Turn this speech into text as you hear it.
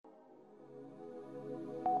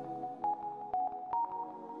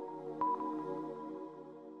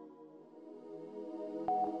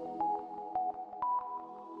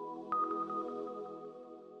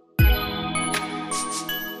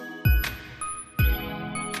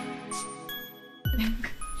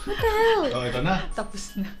What the hell? Oh, ito na.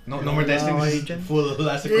 Tapos na. No more testing. This is full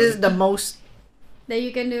last This is the most. That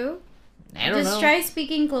you can do? I don't Just know. try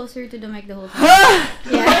speaking closer to the mic the whole time.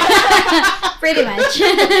 Yeah. Pretty much.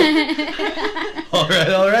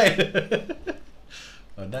 Alright.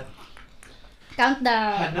 Oh, that.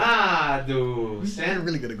 Countdown. Hanado. We're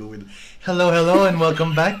really gonna go with hello, and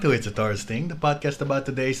welcome back to It's a Taurus Thing, the podcast about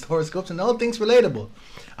today's horoscopes and all things relatable.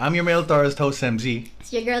 I'm your male Taurus host, MZ.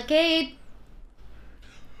 It's your girl Kate.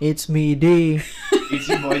 It's me, D. It's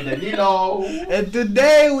your boy Danilo. And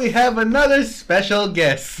today we have another special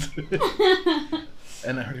guest.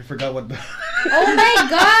 And I already forgot what the... Oh my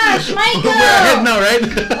gosh, Michael! We're ahead now, right?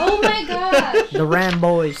 Oh my gosh. The Ram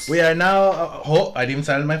Boys. We are now... I didn't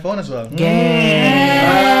silence my phone as well. Gang.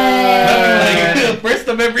 First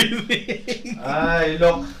of everything. Ay,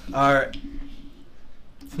 look. Our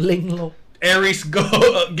Fling low. Aries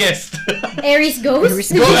guest. Aries Ghost? Aries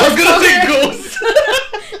Did you I was just gonna call say her- ghost.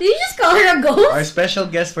 Did you just call her a ghost? Our special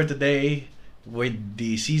guest for today with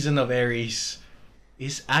the season of Aries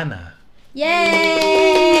is Anna.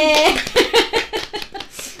 Yay!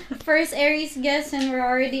 First Aries guest, and we're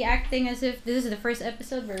already acting as if this is the first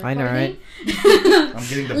episode we're I recording. know, I'm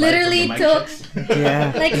getting the Literally vibe from the mic took checks.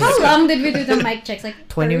 Yeah. like how long did we do the mic checks? Like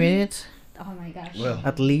 20 30? minutes Oh my gosh. Well,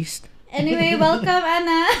 at least. Anyway, welcome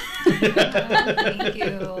Anna. Thank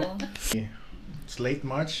you. it's late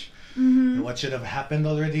March. Mhm. What should have happened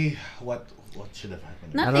already? What should have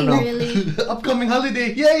happened? Nothing know. really. Upcoming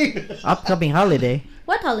holiday! Yay! Upcoming holiday.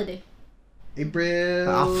 What holiday? April.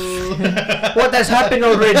 What has happened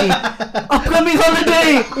already? Upcoming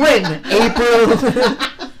holiday! When? April.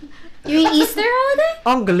 You mean Easter holiday?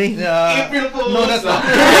 Ang galing. April Fools. No, that's not.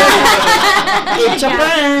 It's a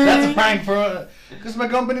prank. That's a prank for... Because my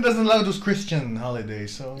company doesn't allow those Christian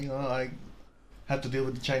holidays. So, I have to deal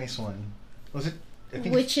with the Chinese one. Was it? I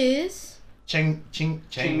think Which is? Cheng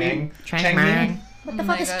Meng. Changming. What the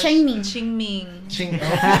fuck is Chengming? Qingming. Cheng.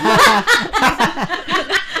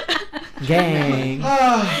 Gang.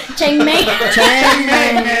 Chengmei? Cheng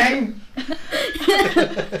Meng.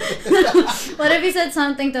 What if you said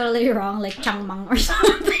something totally wrong, like Changmang or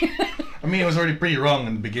something? I mean, it was already pretty wrong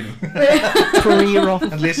in the beginning. Pretty wrong.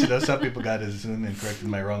 At least, some people got it soon and corrected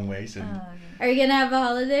my wrong ways. And Are you gonna have a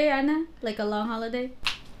holiday, Anna? Like a long holiday?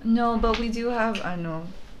 No, but we do have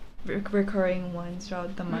recurring ones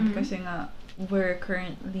throughout the month kasi nga we're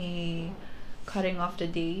currently cutting off the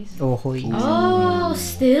days. Oh, hoy. Oh,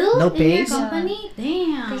 still? No In your pays? company?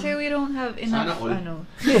 Damn. Kasi we don't have enough Sana all.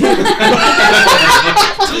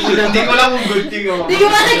 Hindi ko lang kung good thing ako. Do you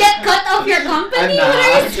wanna get cut off your company? Nah, What are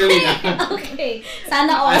you actually saying? not. Okay.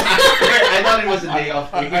 Sana all. I thought it was a day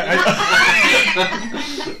off.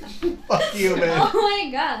 fuck you, man. Oh my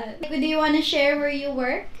god. Do you wanna share where you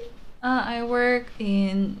work? I work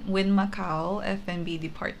in Win Macau F&B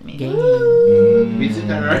department. Gang.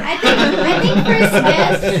 Visitor. I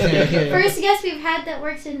think first guest we've had that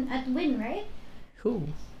works at Win, right? Who?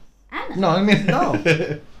 Anna. No, I mean No.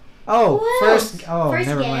 Oh, Who first. else? Oh, first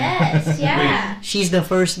never mind. guest, yeah. She's the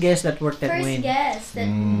first guest that worked at First Win. guest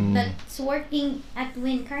Mm. that's working at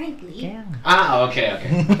Win currently. Gang. Okay.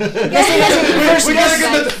 First We guest.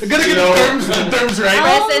 gotta get the terms right.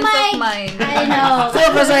 Oh Presence my- of mind. I know. So,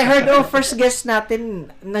 because I heard, first guest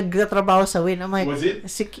natin nagtatrabaho sa Win. I'm like, Was it?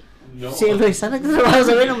 No. Si Eloisa nagtatrabaho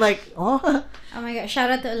sa Win. I'm like, oh. Oh my god, shout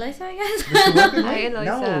out to Eliza, I guess. Hi, Eloisa.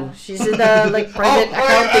 No, she's in the private I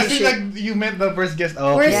accounting think shit. like you meant the first guest.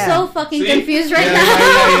 Oh, We're Yeah. so fucking See? confused right yeah,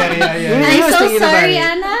 now. yeah. And I I'm was so thinking about sorry, it.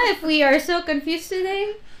 Anna, if we are so confused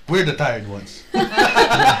today. We're the tired ones. I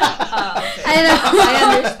know. I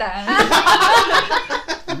understand.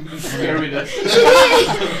 Bear with us.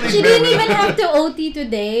 She didn't even have to OT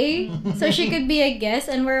today, so she could be a guest,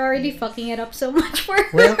 and we're already fucking it up so much for her.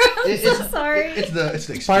 Well, I'm so sorry. It's the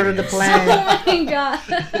Part of the experience. Oh plan. my god.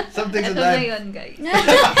 Some things in Ito na life. yun, guys.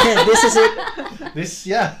 This is it.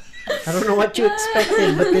 Yeah. I don't know what you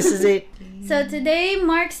expected, but this is it. So today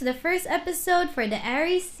marks the first episode for the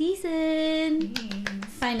Aries season.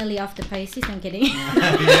 Finally off the Pisces, I'm kidding.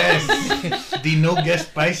 Yes. The no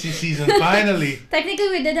guest Pisces season finally. Technically,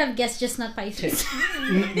 we did have guests, just not Pisces.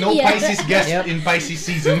 No Yeah. Pisces guest Yep. in Pisces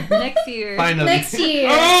season. Next year. Finally. Next year.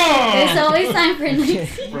 Oh! There's always time for next year.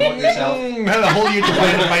 Promote yourself. Had a whole year to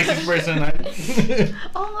find a Pisces person.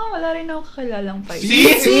 Oo nga, wala rin ako kakalalang pa.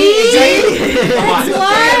 That's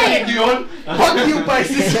why. Yun. Fuck you,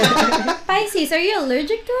 Pisces. Pisces, are you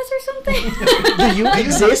allergic to us or something? Do you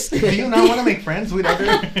exist? Do you not want to make friends with other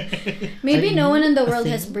Maybe no one in the world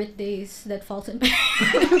has birthdays that falls in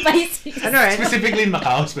Pisces. I know, right? Specifically in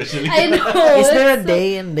Macau, especially. I know. Is there a it's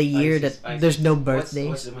day in the year Pisces, that there's no What's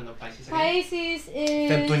birthdays? the month of Pisces so- again? Pisces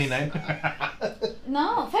is Feb 29.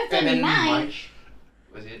 No, Feb Feb and 29. March.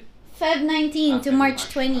 Was it? Feb 19 to Feb and March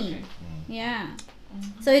 20. Okay. Yeah.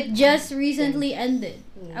 So it just recently ended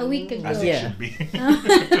a week ago. As it Yeah. should be.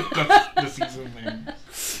 That's the season, man.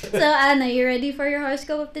 So Anna, you ready for your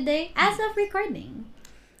horoscope of today? As of recording,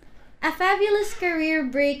 a fabulous career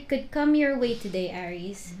break could come your way today,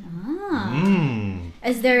 Aries. Mm.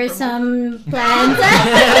 As there is some plans,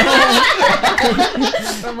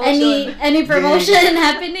 any promotion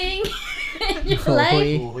happening in your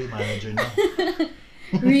life? Uy, manager na.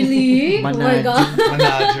 Really? Oh my god.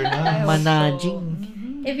 Manager na. Managing.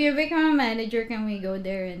 If you become a manager, can we go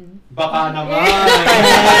there and Baka naman.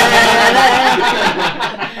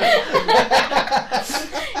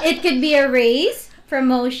 it could be a raise,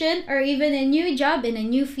 promotion, or even a new job in a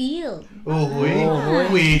new field.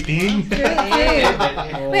 Uy, waiting. Wait,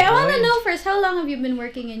 I want to know first, how long have you been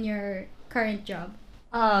working in your current job?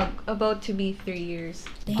 About to be 3 years.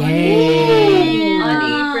 Dang. On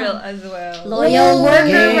April as well. Loyal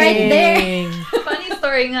worker right there. Funny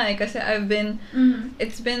story nga kasi I've been, Mhm.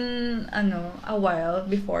 it's been, a while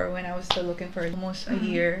before when I was still looking for almost a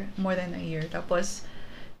year, more than a year. Tapos,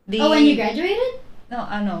 Oh, when you graduated? No,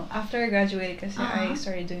 after I graduated kasi I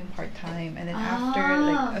started doing part-time. And then after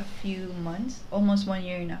like a few months, almost 1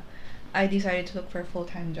 year na, I decided to look for a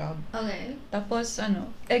full-time job. Okay. Tapos,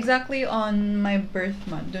 exactly on my birth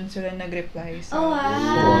month, dun sila nag-reply sa... Oh,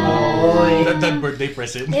 wow. That birthday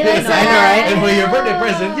present. It was And for your birthday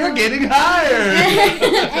present, you're getting hired.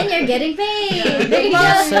 And you're getting paid. There you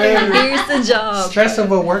go. Here's the job. Stress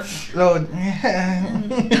of a workload.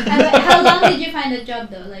 How long did you find the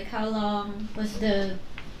job though? Like how long was the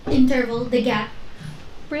interval, the gap?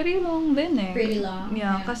 Pretty long din eh. Pretty long.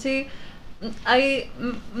 Yeah, kasi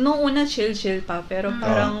nung una chill pa, pero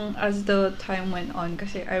parang as the time went on,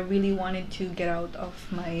 kasi I really wanted to get out of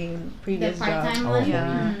my The previous part-time job. one?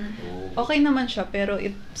 Yeah. Mm. Okay naman siya, pero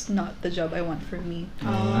it's not the job I want for me.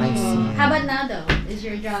 I see. How about now though? Is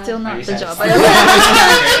your job Still not Are you the job.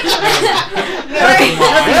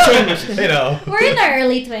 You know. We're in our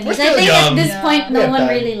early 20s. We're I still think young. at this Yeah. point, no We have one time.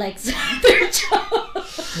 really likes their job.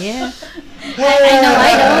 Yeah. I know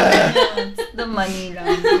I don't. It's the money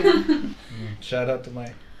lang. Yeah. Shout out to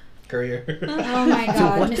my career. Oh my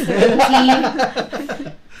god, Mr.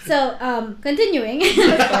 Routine. So, continuing.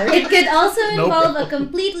 It could also involve a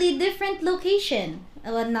completely different location.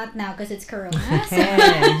 Well, not now because it's Corona. So,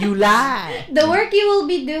 You lie. the work you will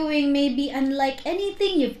be doing may be unlike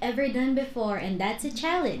anything you've ever done before, and that's a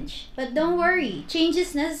challenge. But don't worry, change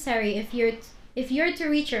is necessary if you're to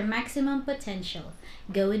reach your maximum potential.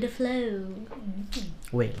 Go with the flow.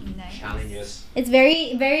 Wait. Nice. Challenges. It's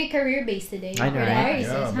very, very career based today I know, for the right?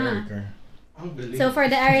 Arises, huh? Unbelievable. So for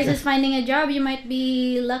the Arises finding a job, you might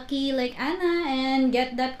be lucky like Anna and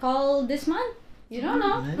get that call this month. You don't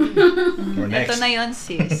know. Or next. Ito na yun,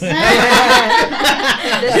 sis.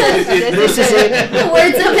 This is it.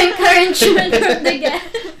 Words of encouragement from the guest.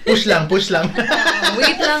 Push lang, push lang.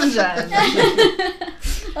 Wait lang dyan.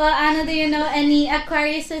 Well, Anna, do you know any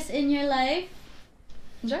Aquariuses in your life?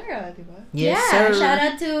 Jara, di ba? Yes, Yeah, sir. shout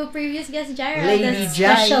out to previous guest Jaira, Lady the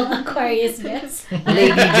Jai. special Aquarius guest.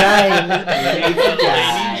 Lady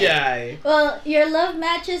Jai. Well, your love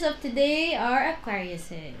matches of today are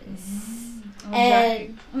Aquariuses. Oh,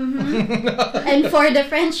 And and for the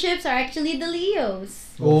friendships are actually the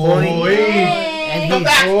Leos. Oh, Yay! And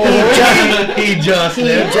he just he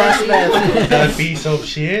left. just left. That piece of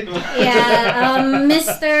shit. Yeah,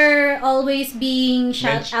 Mr. Always being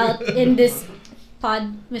shout out in this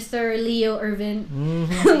pod, Mr. Leo Irvin,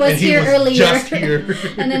 was And he here was earlier. just here.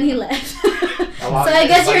 And then he left. So I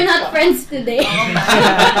guess you're not friends today.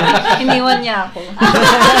 Iniwan niya ako.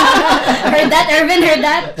 Heard that, Irvin? Heard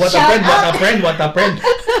that? What a Shout friend, what out. a friend, what a friend.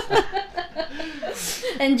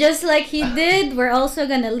 And just like he did, we're also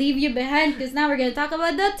gonna leave you behind because now we're gonna talk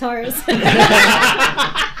about the Taurus.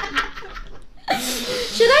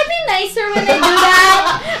 Should I be nicer when I do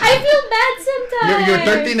that? I feel bad sometimes. You're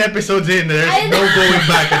 13 episodes in. There's I no know. going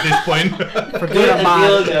back at this point. Forget Until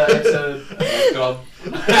about the episode club.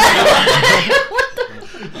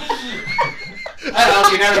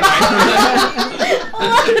 Okay, never mind.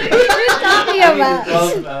 What are you talking about?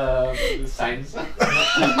 12 signs.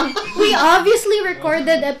 We obviously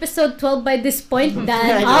recorded episode 12 by this point,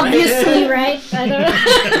 Dan. I know. Obviously, right? I don't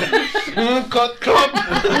know. Cut, cut.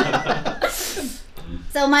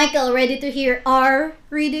 So, Michael, ready to hear our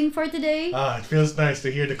reading for today? It feels nice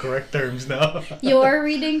to hear the correct terms now. Your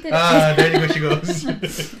reading today? There you go, she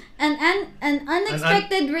goes. An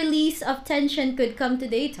unexpected release of tension could come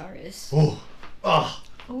today, Taurus. Oh. Oh.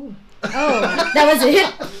 Oh, that was it?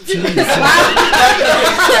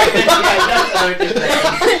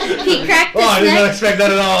 He cracked his I did not neck. expect that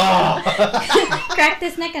at all. Cracked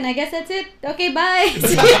his neck, and I guess that's it. Okay, bye.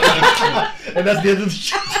 And that's the end of the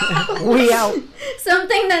show. We out.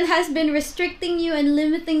 Something that has been restricting you and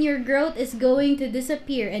limiting your growth is going to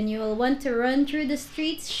disappear, and you will want to run through the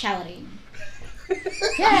streets shouting.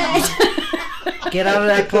 Yes. Get out of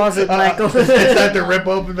that closet, Michael. It's time to rip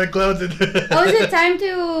open my clothes. Oh, is it time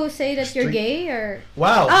to say that you're gay or?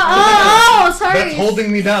 Wow. Oh, sorry. That's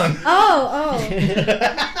holding me down. Oh.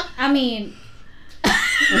 I mean,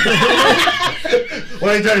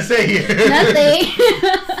 What are you trying to say here? nothing.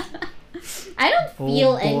 I don't Oh,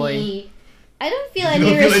 feel boy. any. I don't feel You any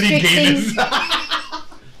don't feel any restricting. gayness.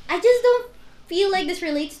 I just don't feel like this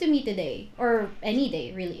relates to me today or any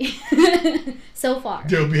day really. So far.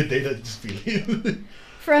 There'll be a day that I just feel it.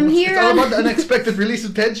 From here It's all on. about the unexpected release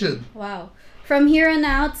of tension. Wow. From here on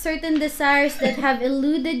out, certain desires that have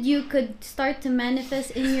eluded you could start to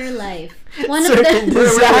manifest in your life. One of Certain the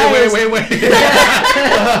desires. Wait.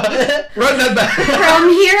 Run that back. From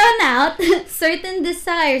here on out, certain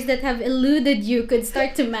desires that have eluded you could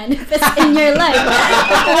start to manifest in your life.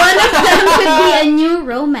 One of them could be a new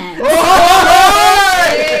romance.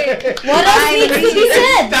 What else needs to be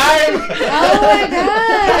said? Time. Oh my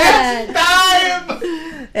god. Time.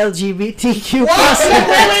 LGBTQ+.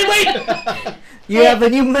 Wait. You have a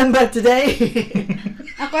new member today.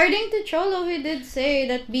 According to Cholo, he did say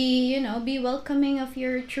that be welcoming of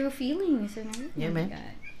your true feelings and everything. Yeah, man.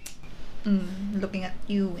 God. Looking at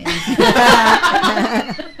you.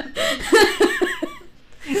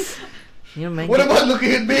 You know, man. What about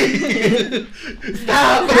looking at me?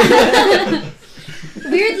 Stop.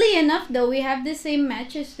 Weirdly enough, though, we have the same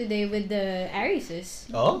matches today with the Arises.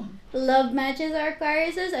 Oh. Love matches are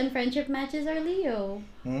Aquariuses and friendship matches are Leo.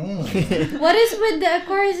 Mm. What is with the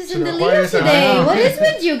Aquariuses So and the the Leos Aquarius are- today? What is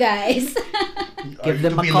with you guys? Give Are them you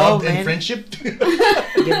to a be call, loved in man. friendship. Give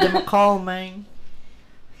them a call, man.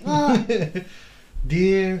 Well,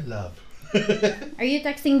 Dear love. are you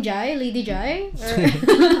texting Jai, Lady Jai?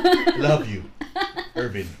 Or Love you,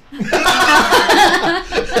 Irvin.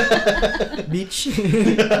 Beach.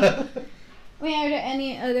 Wait, are there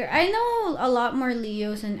any other? I know a lot more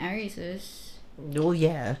Leos and Arises. Oh,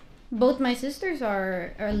 yeah. Both my sisters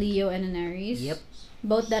are Leo and an Aries. Yep.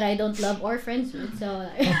 Both that I don't love or friends with. So.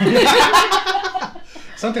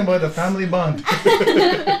 Something about a family bond.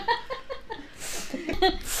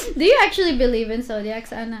 Do you actually believe in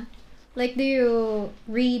zodiacs, Anna? Like, do you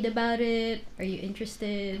read about it? Are you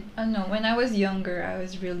interested? No, when I was younger, I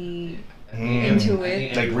was really Mm. into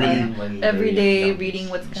it. Like really Every day reading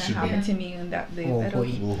what's gonna Should be. happen to me on that day. Oh, Pero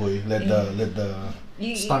boy. Uhoy. Let the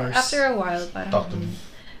Stars. After a while, parang talk to me.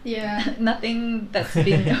 Yeah. nothing that's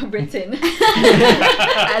been written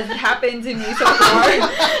has happened to me so far.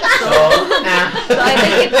 So I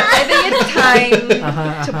think it's time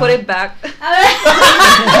to put it back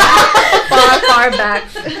far back.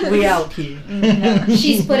 We out here.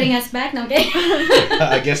 She's putting us back. No, okay.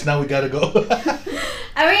 I guess now we gotta go.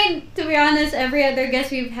 I mean, to be honest, every other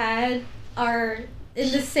guest we've had are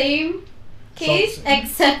in the same case,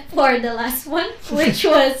 except for the last one, which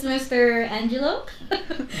was Mr. Angelo.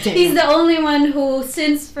 He's the only one who,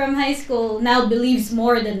 since from high school, now believes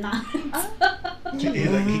more than not.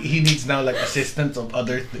 He needs now like assistance of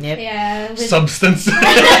other Yep. Yeah. With substance. Wait, don't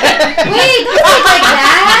say it like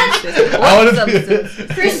that. I wanna substance?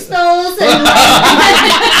 Crystals and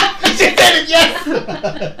like, She said it, yes.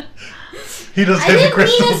 He does I heavy didn't mean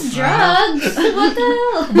crystals. as drugs. What the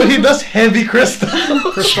hell? But he does heavy crystals.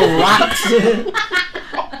 Crystal rocks.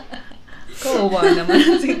 Kawawa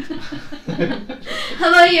naman. How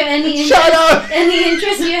about you? Any Shut interest? up. Any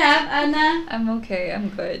interest you have, Anna? I'm okay. I'm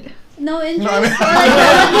good. No interest. No, I mean-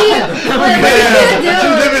 What do you She's do?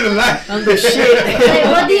 living the life. On the shit. Like,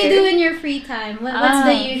 what do you do in your free time? What's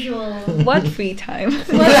the usual? What free time? What's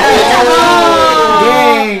oh,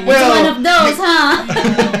 Dang. it's one of those, huh?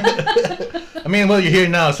 I mean, well, you're here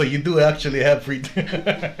now, so you do actually have free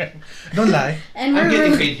time. Don't lie. And I'm we're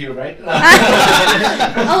getting paid here, right?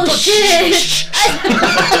 oh shit!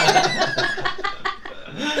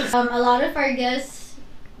 A lot of our guests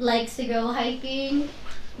likes to go hiking,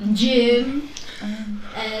 gym,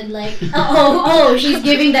 and like she's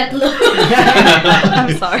giving that look.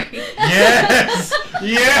 I'm sorry. Yes!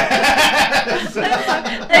 Yes!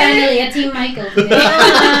 Finally, a team Michael today.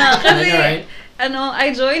 Kasi, Alright.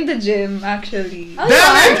 I joined the gym actually. Oh, you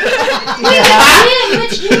are?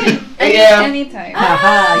 Which gym? Yeah. Anytime.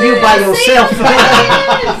 Haha, you by yourself.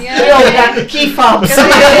 Yeah. Yo, got the key fobs.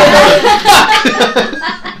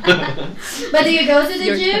 But do you go to the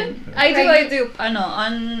Your gym? I do.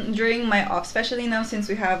 During my off, especially now since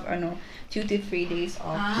we have 2 to 3 days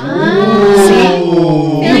off.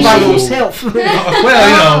 Ooh. You by yourself.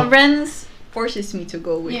 Well, Renz forces me to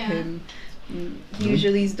go with Yeah. him. He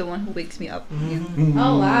usually is the one who wakes me up.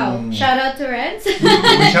 Oh wow! Shout out to Reds. Shout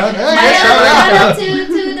Shout out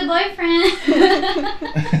to the boyfriend.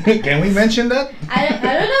 Can we mention that? I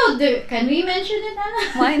don't know. Can we mention it,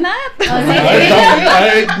 Anna? Why not? Oh,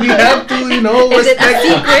 see, We have to, Is it a respect.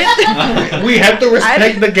 secret? We have to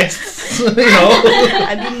respect the guests.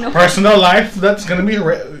 I didn't know. Personal life that's gonna be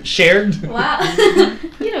shared. wow.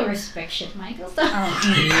 You don't respect shit, Michael. Stop.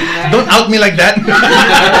 Don't out me like that.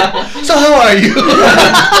 So how are you?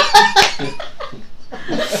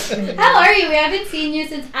 How are you? We haven't seen you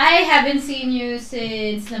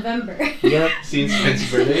since November. Yep. Since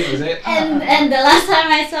Vince's birthday, was it? And the last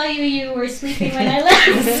time I saw you, you were sleeping when I left.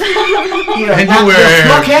 And you were-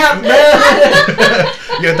 Smoke out,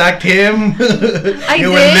 You attacked him. You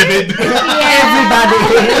were did? livid. Everybody.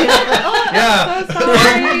 Yeah. So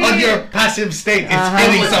sorry. On your passive state, it's Uh-huh.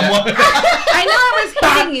 hitting someone. I know I was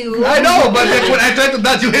hitting you. I know, but like, when I tried to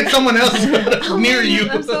dodge, you hit someone else near you.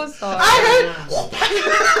 I'm so sorry.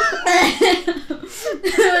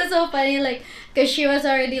 It was so funny, like, cause she was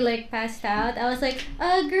already like passed out. I was like,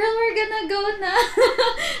 girl, we're gonna go now,"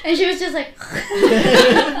 and she was just like,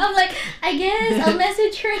 I'm like, I guess I'll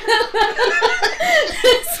message her now.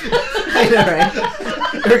 I know, right?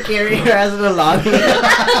 We're carrying her as the lobby.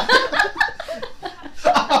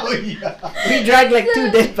 Oh yeah. We dragged like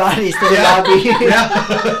 2 dead bodies to the lobby.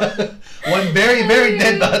 Yeah. One very, very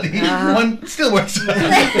dead body. One still works.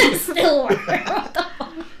 Still work. What the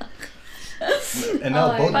fuck? And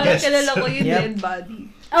now Oh, both Parang guests. kilala ko yung Yep. dead body.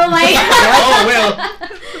 Oh my god. Oh well.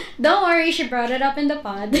 Don't worry, she brought it up in the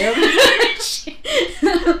pod.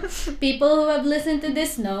 People who have listened to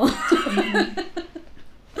this know.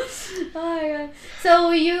 Oh my god.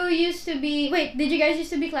 So you used to be. Wait, did you guys used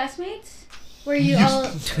to be classmates? Were you all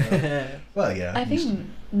Well, yeah. I think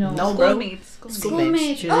no. No, bro. Schoolmates.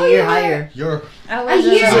 Schoolmates. She's Oh, a year you were- higher. You're. I A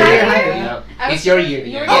year a higher? Yeah. I was It's your year.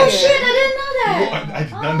 your Oh year. shit! I didn't know that. I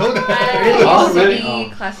did not know that. I Oh, used to really? be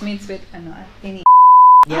Oh. classmates with any.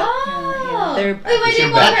 Yep. Oh. They're- Wait, why It's did you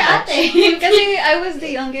your call her batch. ate? Kasi I was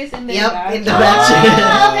the youngest in the Yep, batch. in the batch.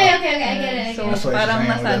 Oh, okay, I get it. So, That's why she's parang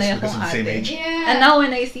hanging out with us nasanay because akong of the same ate. age. Yeah. And now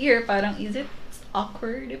when I see her, parang is it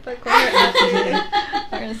awkward if I call her ate?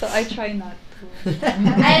 Parang, so I try not to.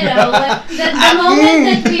 I know, but the moment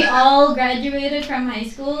that we all graduated from high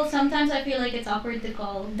school, sometimes I feel like it's awkward to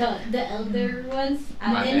call the elder ones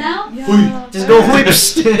ate now. Yeah. Just go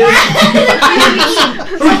whips.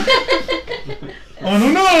 Oh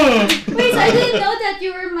no! Wait, so I didn't know that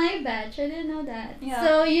you were my batch. I didn't know that. Yeah.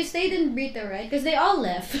 So you stayed in Brito, right? Because they all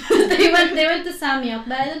left. they went to Samyok,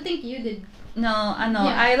 but I don't think you did. No, Yeah.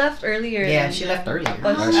 I left earlier. Yeah, than she them. left earlier.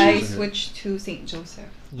 But Oh, I shit. switched to St. Joseph.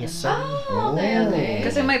 Yes, sir. Oh, okay.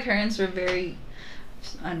 Because my parents were very,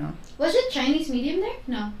 Was it Chinese medium there?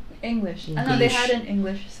 No. English. I know they English. had an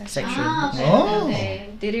English section. Section. Ah, okay, Oh. okay.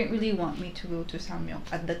 They didn't really want me to go to Samyok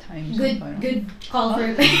at the time. so parang- Good call for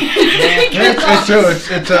Yeah, it's true. It's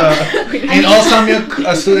in all Samyuk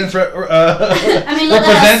students I mean, look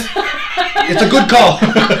represent. at us. It's a good call.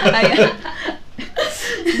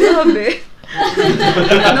 Grabe.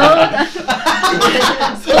 No.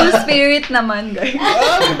 School spirit naman, guys.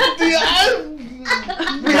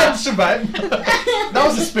 We had to survive. That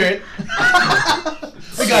was the spirit.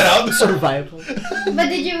 We got out. Survival. But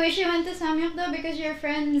did you wish you went to Samyok though? Because your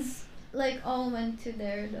friends like all went to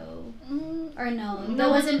there though. Or no? That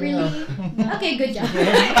wasn't really. Okay, good job.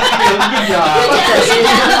 Good job.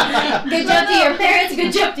 Good job to your parents.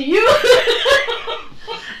 Good job to you.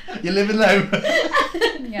 You live in life.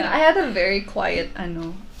 Yeah, I had a very quiet I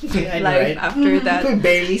know, life right? after that. We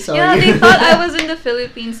barely saw Yeah, you. they thought I was in the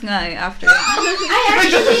Philippines nga after that. I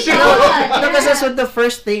Just a actually shit. thought. No, because that's what the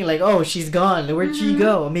first thing, like, oh, she's gone. Where'd she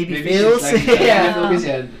go? Maybe Maybe Phil's? she's like, Yeah. Philippines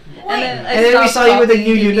and And then, And then we saw you with a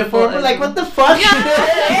new talking to uniform. people We're like, and- what the fuck?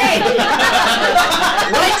 Hey!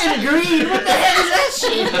 White and green. What the hell is that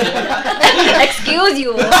shit? Excuse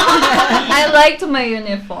you. I liked my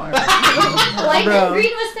uniform. White Bro. and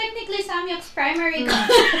green was technically Samyok's primary color.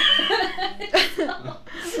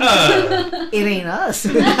 It ain't us.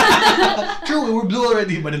 True, we were blue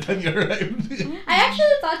already by the time you arrived. I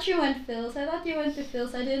actually thought you went Phil's. I thought you went to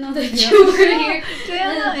Phil's. I didn't know that you were here. Kaya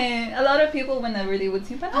nga eh. A lot of people, whenever they would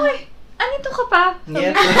see, parang, oh, Anito ka pa?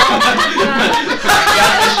 Yep.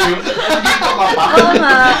 Oo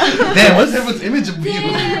nga. Damn, what's everyone's image of you?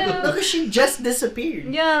 Look, she just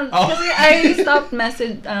disappeared. Yeah, Oh. kasi I stopped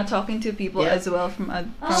talking to people Yeah. as well from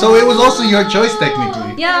So it was also your choice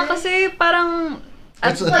technically. Yeah, kasi parang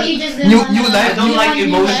It's Well, you just didn't new wanna- life. I don't You like want new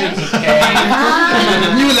emotions, life? okay?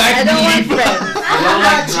 New life. I don't want belief. friends. I don't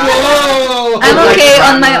like drama. Whoa. I'm like okay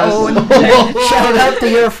on my dramas. own. Shout out to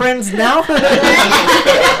your friends now.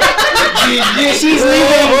 She's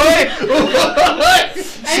leaving.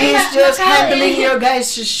 She's just handling your guys'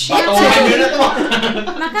 shit. Patuhan nyo na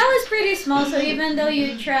to. Macau is pretty small, so even though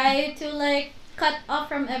you try to like cut off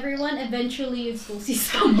from everyone, eventually you'd still see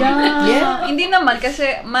someone. Yeah. Hindi naman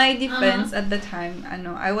kasi my defense at the time,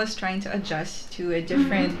 I was trying to adjust to a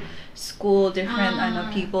different school, different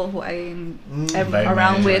people who I'm Like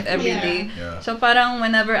around me. with every Yeah. day. Yeah. So parang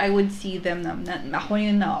whenever I would see them, ako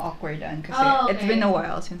yung na-awkwardan kasi Oh, it's okay. been a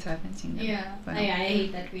while since I haven't seen them. Yeah, But- I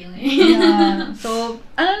hate that feeling. Yeah. So,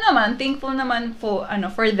 thankful naman for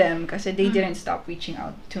them kasi they didn't stop reaching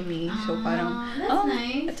out to me. So parang, That's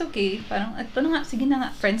nice. it's okay. Parang, ito na nga, sige na nga,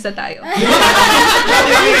 friends na tayo.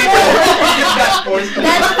 That's forced.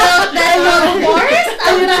 That felt forced?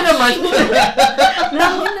 Ayun na naman.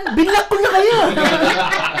 Binlock ko na kayo.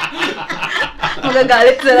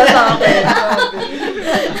 Magagalit sila sa akin.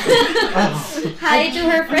 Hi to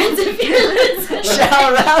her friends if you're listening.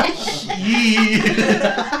 Shout out. Yee.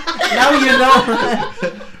 Now you know.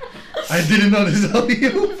 I didn't know this about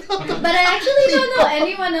you. But I actually don't know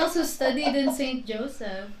anyone else who studied in St.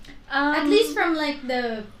 Joseph. At least from like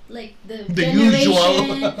the generation.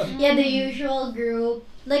 usual. Yeah, the usual group.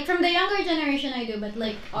 Like from the younger generation I do, but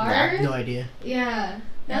like our No idea. yeah.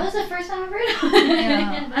 That was the first time I've heard of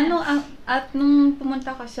Yeah. At nung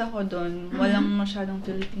pumunta kasi ako doon, walang masyadong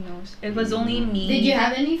Filipinos. It was only me. Did you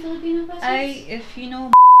have any Filipino classes? if you know...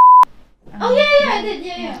 Oh yeah, I did.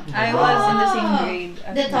 Yeah. I was in the same grade.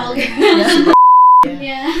 as The tall her. girl. Yeah.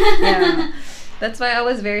 Yeah. Yeah. That's why I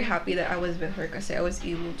was very happy that I was with her kasi I was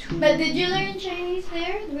able to... But did you learn Chinese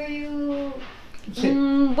there? Were you?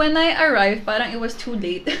 When I arrived, parang it was too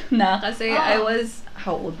late na kasi Oh. I was...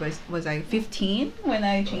 How old was I? 15 when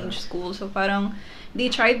I changed school. So parang they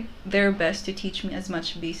tried their best to teach me as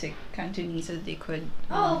much basic Cantonese as they could.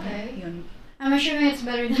 Oh, okay. Yun. I'm assuming it's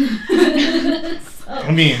better than I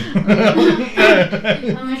mean.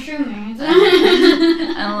 I'm assuming.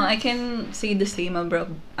 I can say the same about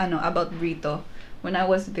Brito. When I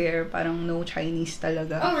was there, parang no Chinese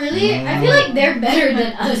talaga. Oh really? I feel like they're better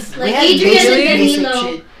than us. Like We had Adrian and basic Danilo.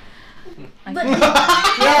 shit. But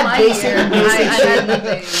Yeah, My basic, year, basic I shit. had the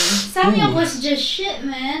thing. Samyang was just shit,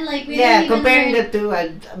 man. Like we Yeah, didn't even comparing learn- the two,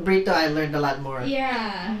 Brito, I learned a lot more.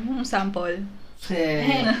 Yeah. Sample.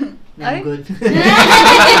 Yeah, Ay? I'm good. Quick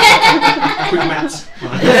maths.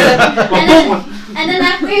 And then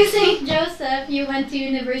after St. Joseph, you went to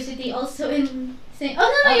university also in St. Oh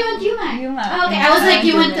no, you went UMac. UMac. Oh, okay, I was like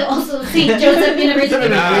you went to also St. Joseph University.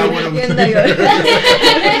 Nah, would've- Yun na yun.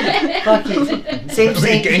 Fuck it. Same,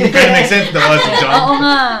 It kind of makes sense though, as a Oo John.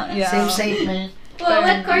 nga. Yeah. Same, man. Well,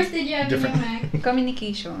 what course did you have Different. in UMac?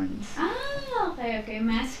 Communications. Ah, okay,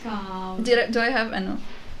 mass comm. Do I have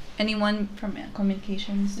anyone from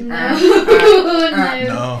communications? No.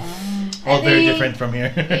 No. All I very think- different from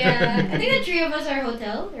here. Yeah, I think the three of us are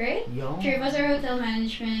hotel, right? Yo. Three of us are hotel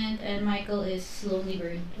management, and Michael is slowly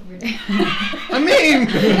burned over there. I mean.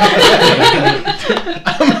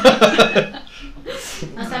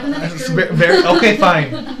 Sabi na It's crew. very okay,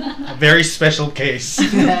 fine. A very special case.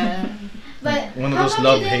 But One of how those come you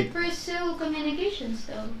love-hate. didn't pursue communications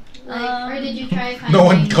though? Like, or did you try finding? No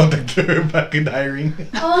one contacted her back in hiring.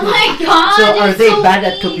 Oh my god! So are it's they so bad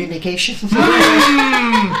at mean. communication?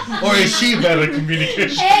 Or is she bad at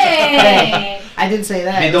communication? Hey! I didn't say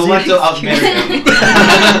that. They don't want to out-marry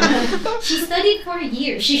them. She studied for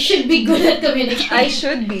years. She should be good at communication. I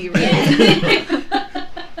should be, really.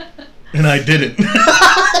 And I didn't.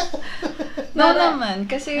 No naman.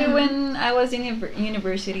 Kasi when I was in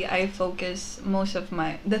university, I focused most of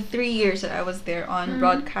the 3 years that I was there on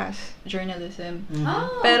broadcast journalism.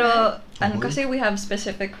 Oh, Pero, okay. kasi we have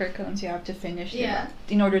specific curriculums you have to finish Yeah.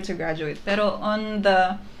 diba, in order to graduate. Pero on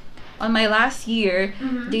my last year,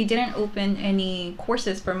 Mhm. they didn't open any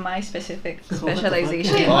courses for my specific What the fuck? Wait,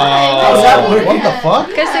 specialization. How's that work? What the fuck?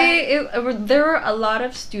 Kasi there were a lot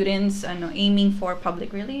of students aiming for public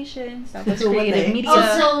relations, tapos What the creative heck? media. Oh,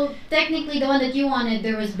 so technically the one that you wanted,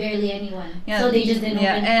 there was barely anyone. Yeah. So they just didn't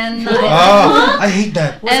open. and Oh, I hate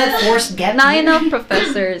that. Was that forced gap not year? enough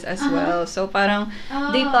professors as Uh-huh. well. So parang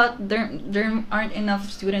they Oh. thought there aren't enough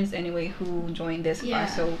students anyway who joined this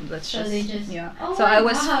class. Yeah. So let's So just they just- yeah. Oh so my I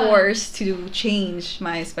was God. forced forced to change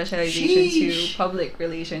my specialization Sheesh. to public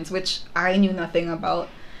relations, which I knew nothing about.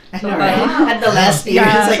 I So know, right? parang- At the last year,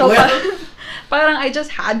 Yeah, it's like, so well, parang I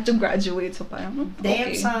just had to graduate. So parang, damn,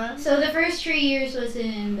 okay. son. So the first 3 years was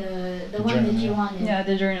in the one that you wanted. Yeah,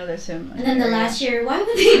 the journalism. And then the last year, why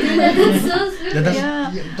would they do that? That's so stupid. That's, Yeah.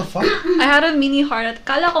 What the fuck? I had a mini heart attack.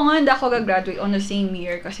 Kala ko nga hindi ako gagraduate on the same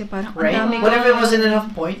year kasi parang ang Right? dami What ko. if it wasn't enough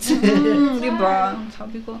points? Diba?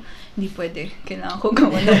 Sabi ko, hindi pwede. Kailangan ko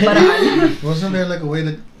gawa ng paraan. Wasn't there like a way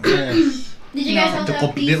that... Yes. Did you guys No. also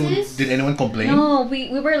have thesis? Did anyone complain? No,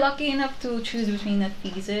 we were lucky enough to choose between a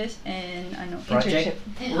thesis and Project?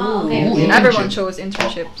 internship. Oh, okay. Ooh, okay. yeah. Everyone chose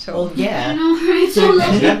internship, so Oh, I yeah. know, right? So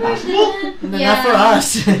lucky Yeah. for them. Not for us.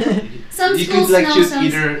 Some You schools could like now, choose some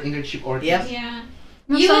either internship or Yep. Yeah.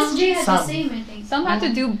 No, USJ had the some. same, I think. some had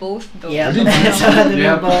to do both though. Yeah, Really? that's how to do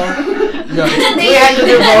Yeah. both. Yeah. We had to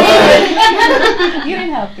do both. You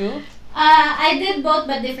didn't have to. I did both,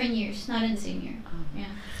 but different years, not in the same year.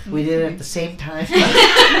 Yeah. We did it at the same time.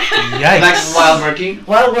 like Yikes. while working.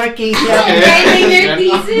 While working, yeah. Okay. Writing your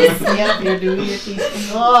thesis. Yeah, you're doing your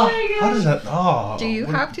thesis. Oh. How does that... Oh. Do you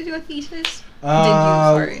what- have to do a thesis?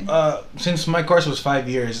 Uh, Sorry. Since my course was 5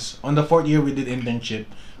 years, on the 4th year we did internship.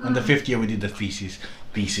 On the 5th year we did the thesis.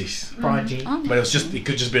 Project. Oh. But it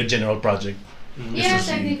could just be a general project. Yeah, Just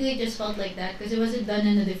to see. technically it just felt like that because it wasn't done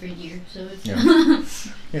in a different year, so it's Yeah.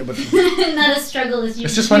 Yeah, but not a struggle as you.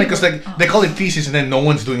 it's just funny because like they call it thesis and then no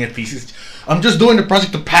one's doing a thesis. I'm just doing the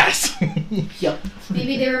project to pass. Yep.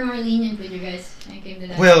 Maybe they were more lenient with you guys when it came to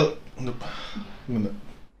that. Well,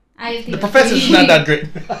 IFT the was professor's pretty- not that great.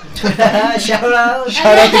 Shout out.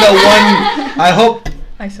 Shout out to that one. I hope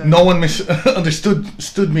I saw. no one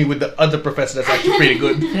understood me with the other professor. That's actually pretty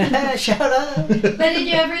good. Shout out. But did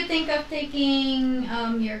you ever think of taking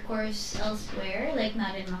your course elsewhere, like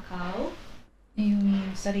not in Macau? You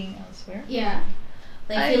mean studying elsewhere? Yeah,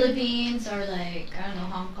 like I- Philippines or like I don't know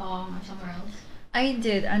Hong Kong or somewhere else. I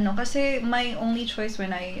did. Kasi my only choice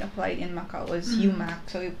when I applied in Macau was UMAC.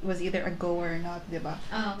 So it was either a go or not, diba?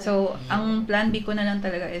 Oh, okay. So, ang plan B ko na lang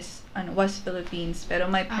talaga is, was Philippines.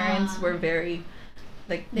 Pero my parents Ah. were very,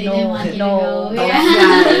 like, They no, didn't want you to no. go. Don't Yeah.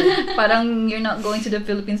 fly. Parang you're not going to the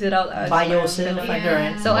Philippines without us. By Parang yourself, ganun. on your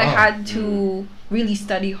end. So I Wow. had to really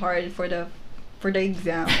study hard for the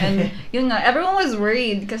exam. And yun nga, everyone was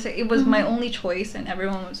worried because it was my only choice and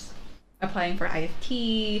everyone was applying for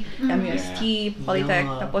IFT, MUST, Polytech.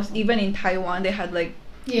 Yeah. Tapos even in Taiwan, they had like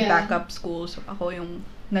Yeah. backup schools. So ako yung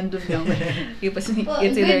nandun lang. It was, Well,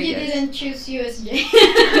 it's good either you yes. didn't choose USJ.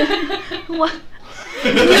 What?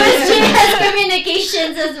 USJ has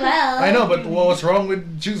communications as well. I know, but what was wrong with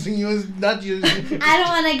choosing you as not using? I don't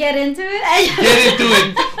want to get into it. Get into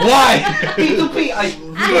it. Why? P2P.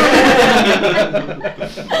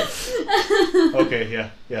 Okay.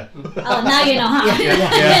 Yeah. Oh, now you know, huh?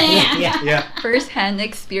 Yeah. Yeah. First-hand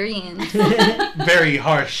experience. Very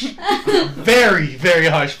harsh. Very, very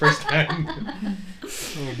harsh first time.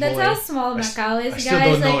 That's how small Macau is, I still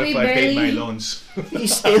guys. don't know like if we I paid my barely. loans. You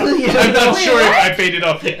still, you I'm don't know. not sure if what? I paid it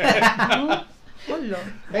off yet. Wala.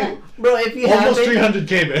 Bro, if you Almost haven't,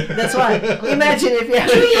 300k, man. that's why. Imagine if you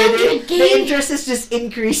haven't paid it, 300K? the interest is just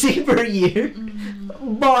increasing per year.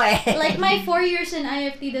 Boy. Like my 4 years in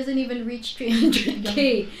IFT doesn't even reach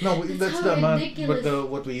 300k. No, That's that's how the amount, ridiculous. but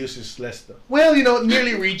what we use is less. Though. Well,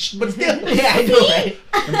 nearly reached, but still. Yeah, I know, right?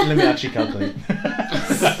 Let me actually calculate.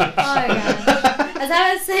 Oh my god. As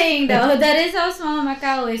I was saying though, that is how small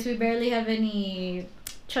Macau is. We barely have any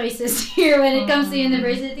choices here when it comes to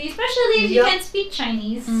university, especially if you Yup. can't speak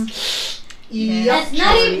Chinese. Yup, And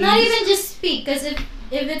not Chinese. even just speak, because if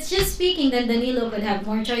it's just speaking, then Danilo could have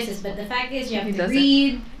more choices. But the fact is, you have to Doesn't.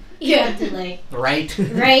 read, you have to like Right.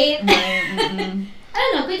 write. Mm-mm. I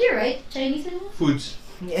don't know. Could you write Chinese in this? Foods.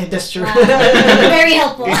 Yeah, that's true. Wow. Very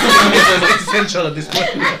helpful. It's essential at this point.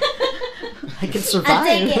 I can I'll survive.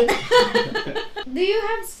 take it. Do you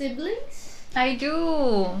have siblings? I do.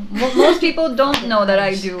 Most people don't know that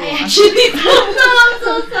I do. I actually don't know. I'm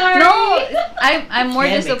so sorry. No, I'm more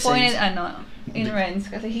Can make disappointed. sense. In Renz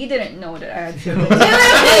because he didn't know that I had to.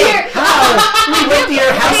 How? We went to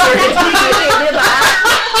your house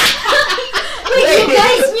Wait, you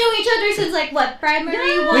guys knew each other since like what?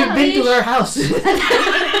 Primary one? We've been to her house.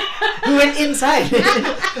 We went inside.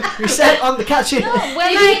 We sat on the couch. When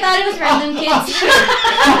I thought it was random kids.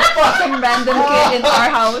 Some random kid in our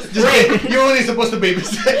house. Just kidding. You're only supposed to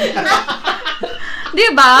babysit.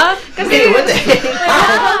 Diba? Kasi Wait, what the heck?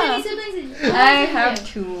 How many siblings did you I have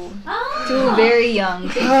two. Oh. Two very young.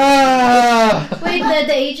 Ah. Wait,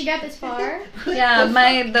 the age gap is far? Yeah,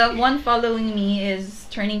 the one following me is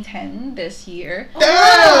turning 10 this year. Oh,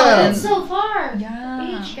 wow, that's so far.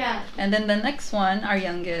 Yeah. Age gap. And then the next one, our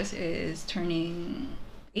youngest, is turning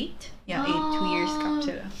 8. Yeah, 8, 2 years gap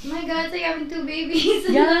sila. Oh my God, it's like having 2 babies.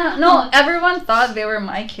 Yeah, no, everyone thought they were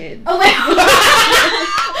my kids. Oh my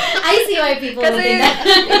I see why people would think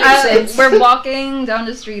that. We're walking down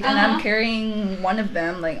the street and I'm Uh-huh. carrying one of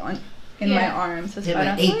them like in my Yeah. arms. So You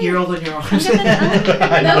have parang, an 8-year-old on your arms.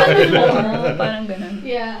 That would be oh, parang ganun.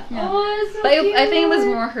 Yeah. Yeah. Oh, it's so But I think it was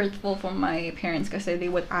cute. more hurtful for my parents because they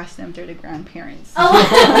would ask them to the grandparents. Oh.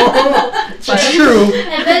 It's true.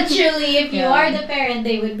 Eventually, if you Yeah. are the parent,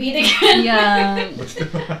 they would be the grandparent. Yeah. What's the...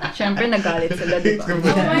 Syempre nagalit sila, di ba? Oh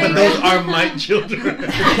my But those are my children.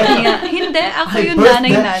 Yeah. Hindi, ako I yung birthed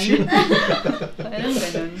nanay that nan. shit. Parang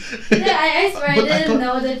ganun. Yeah, I swear I But I didn't thought-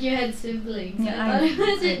 know that you had siblings. Yeah, I thought it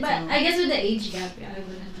was I but don't. I guess with the age gap, yeah, I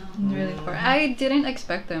wouldn't know. Really poor. I didn't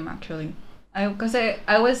expect them actually. Kasi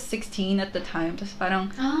I was 16 at the time. Tapos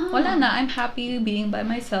parang, Ah. wala na, I'm happy being by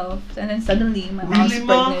myself. And then suddenly, my mom's Really,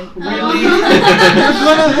 Ma? pregnant. Really? You're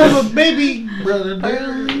gonna have a baby, brother.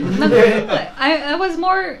 Parang, I was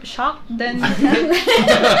more shocked than...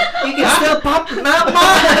 You can still pop the mama.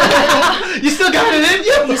 You still got it in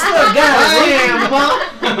you? You still got it. Damn, Ma.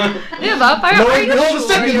 Diba? Parang, No, are you no, sure?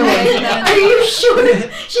 second You're one. pregnant? Are you sure?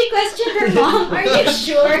 She questioned her mom. Are you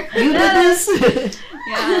sure? You did this.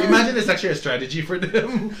 Yeah. Imagine it's actually a strategy for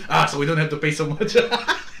them. So we don't have to pay so much.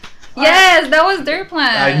 Yes, that was their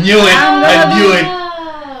plan. I knew it. I knew it.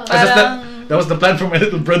 Wow. That was the plan for my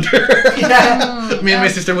little brother. Mm, Me and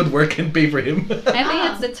my that's- sister would work and pay for him. I think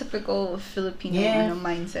it's the typical Filipino Yeah.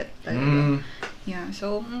 mindset. Talaga. Mm. Yeah,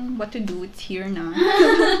 so what to do? It's here now.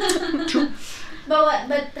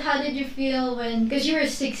 But how did you feel when? Because you were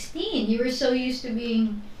 16. You were so used to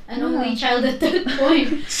being an only child at that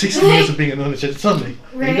point. 16 years of being an only child. Sunday.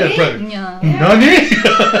 You got a Right? brother. Yeah. Nani?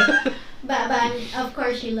 But of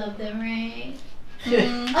course you love them, right?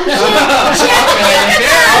 Mm. Oh shit!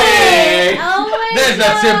 Okay. Oh my There's God.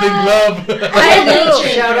 that sibling love. I do.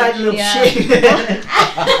 Shout out little Yeah. shit.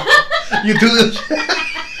 You do this.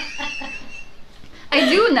 I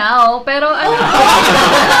do now, pero ano,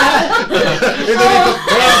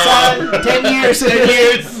 Son, 10 years. 10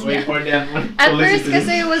 years. Wait for them. at first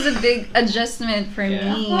kasi it was a big adjustment for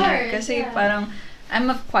Yeah. me. Of course, Kasi yeah. parang I'm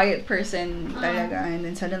a quiet person talaga, and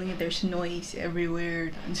then suddenly there's noise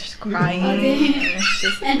everywhere. I'm just crying. Okay. And it's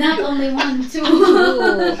just, And not only one, two.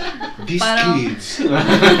 oh. These Parang- kids. Oo.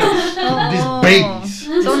 These babies.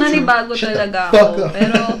 So nanibago Shut the talaga fuck ako. up.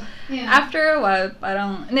 Pero Yeah. after a while,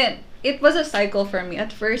 parang it was a cycle for me.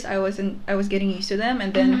 At first, I was getting used to them,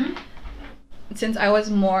 and then Mhm. since I was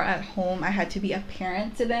more at home, I had to be a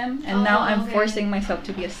parent to them, and now Oh, I'm okay. forcing myself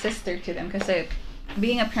to be a sister to them because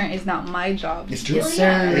being a parent is not my job. It's true. Yes,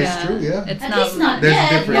 sir. It's true, yeah. It's At not. least not There's a yet.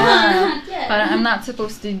 difference. Not yet. But I'm not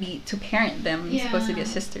supposed to parent them. I'm Yeah. supposed to be a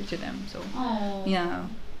sister to them. So Oh. yeah.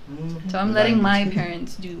 So I'm letting my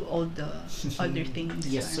parents do all the other things.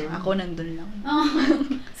 Yes, sir. Ako nandun lang. Oh.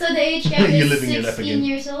 So the age gap You're is living your life 16 again.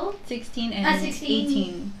 years old? 16 and 16.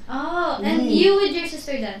 18. Oh, and Ooh. you with your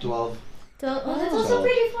sister then? 12. 12. Oh, that's Oh. also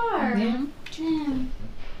pretty far. Yeah.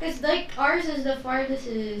 Because like ours is the farthest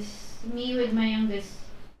is me with my youngest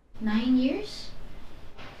 9 years.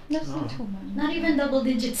 That's Oh. not too bad. Not even double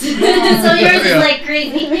digits. So yours is Yeah. like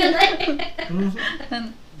crazy.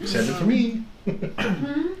 And 7 for me.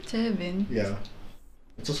 Hmm? 7. Yeah.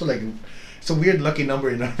 It's also like, it's a weird lucky number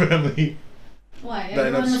in our family. Why? That-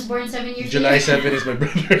 Everyone that's- was born 7 years July later? 7 is my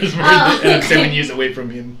brother's birthday, Oh, and I'm 7 okay. years away from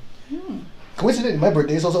him. Hmm. Coincidentally, my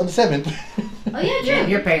birthday is also on the 7th. Oh yeah, Yeah,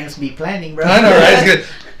 true. your parents be planning, bro. I know, right? It's good.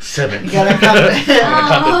 7. You gotta count it. Gotta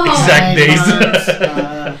count the Oh. exact 9 days. months,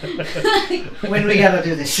 when we gotta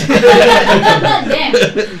do this. Damn.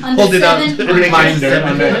 On Hold the it out. 7th. Reminder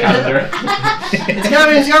on the calendar. It's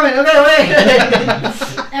coming, okay, wait.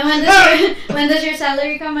 And when does your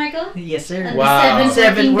salary come, Michael? Yes, sir. On Wow. the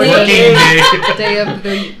 7 7 working working Working day. day. Day of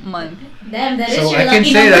the month. Damn, that is So your I can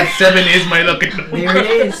lucky say number. that 7 is my lucky number. There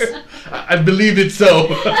it is. I believe it's so.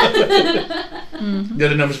 Mm. The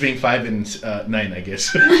other numbers being 5 and 9, I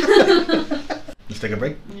guess. Let's take a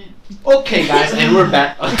break. Okay, guys, and we're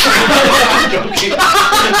back. Joking.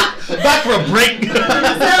 Back for a break.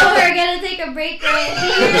 So we're gonna take a break right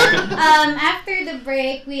here. After the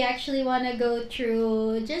break, we actually want to go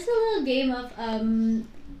through just a little game of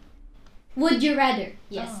would you rather?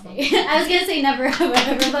 Yes, Oh. I was gonna say never,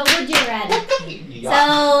 whatever, but would you rather? Yeah.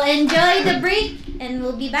 So enjoy the break, and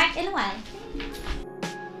we'll be back in a while.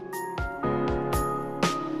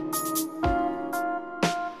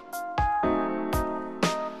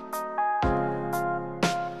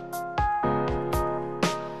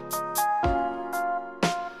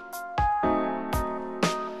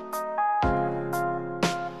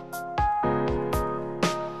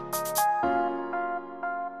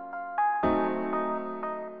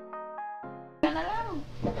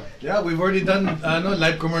 Yeah, we've already done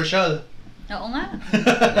live commercial. Oo nga.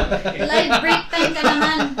 Live break time ka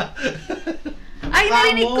naman. Ay,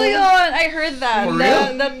 narinig ko yun. I heard that. For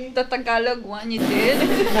real? The Tagalog one you did.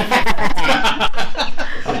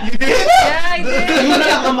 You did? Yeah, I did.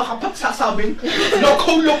 Hindi ka makapagsasabing,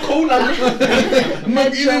 loko lang.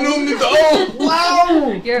 Mag-inunong nito.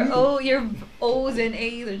 Wow! Your O's and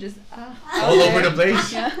A's are just All over the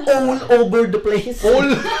place? Yeah. All over the place. All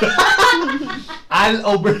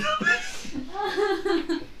over the place.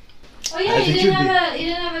 Oh yeah, As it should be.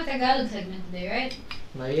 you didn't have a Tagalog segment today, right?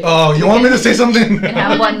 Oh, you want me to say something? Can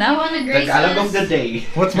have one You now. wanna grace Tagalog of us? the day.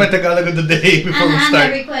 What's my Tagalog of the day before we Anna,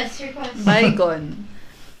 start? request. Bygone.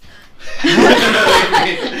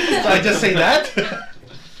 So I just say that?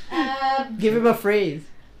 Give him a phrase.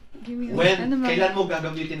 Kailan mo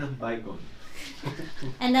gagamitin ng bygone?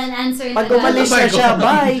 And then answer in Pag Tagalog. umalis na siya,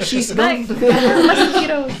 bye, she's gone.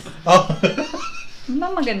 Mosquitoes. Oh.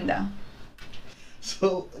 Maganda.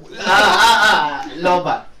 So,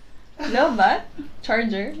 Lobat. Lobat?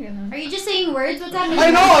 Charger? Ganun. Are you just saying words? What's happening? I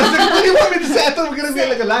know! I was like, what do you want me to say? I thought we were gonna be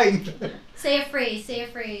like a line. Say a phrase.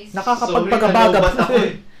 Nakakapagpagabagab. Nalobat ako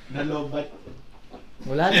eh. Nalobat.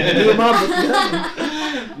 Wala na, hindi umabot.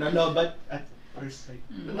 Nalobat at first sight.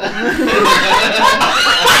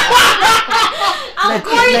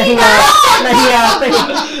 Nahiya pa eh.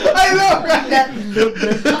 I know!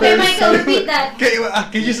 Okay, Michael, repeat that.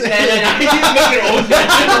 Can you say No,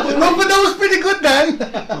 No, but that was pretty good, Dan.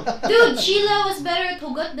 Dude, Sheila was better at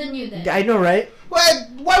hugot than you then. I know, right?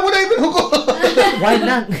 Why would I even hook up? Why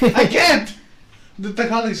not? I can't. The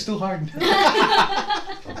Tagalog is too hard.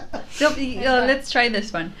 So, let's try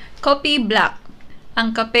this one. Copy black.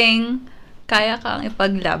 Ang kapeng kaya kang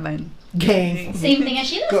ipaglaban. Gang. Same thing as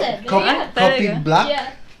Sheila said. Yeah. Copy black?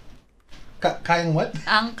 Yeah. Kayang what?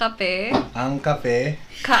 Ang kape. Ang kape.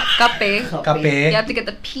 Kape. Kape. You have to get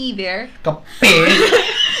the P there. Kape.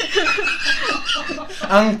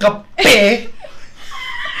 Ang kape.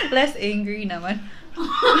 Less angry naman.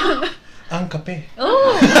 Ang kape.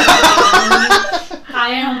 Oh!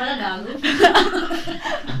 Kaya naman pala gago.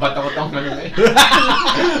 Ba't ako tong ganun eh?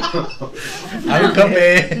 Ang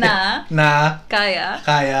kape. Na. Kaya.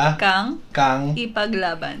 Kang.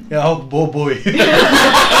 Ipaglaban. Oh, boboy.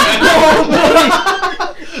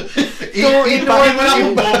 Ipagin mo lang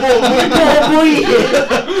kung boboy. Boboy.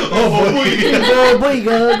 Boboy. Boboy,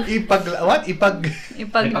 God. Ipaglaban.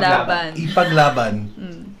 Ipaglaban.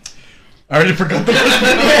 Mm. I already forgot the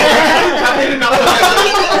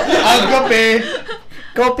Ang kape.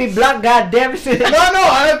 Copy black, goddamn. No,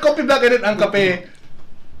 I have copy black and then ang kape.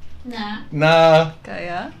 Na.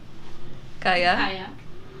 Kaya.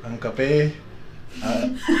 Ang kape.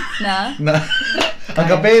 Na. Ang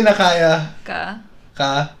kape na kaya.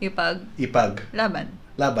 Ka. Ipaglaban.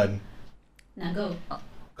 Laban. Na, go.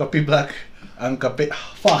 Copy black. Ang kape.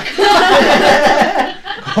 Fuck.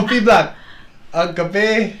 Copy black. Ang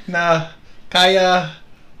kape na kaya.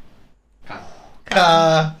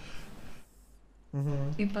 Ka.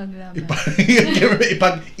 Ipaglaban.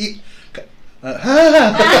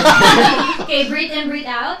 Okay, breathe in, breathe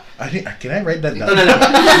out. Can I write that down? Ito na lang.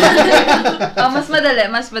 Oh, mas madali.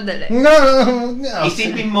 No.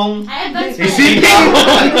 Isipin mong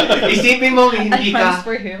hindi Advance ka,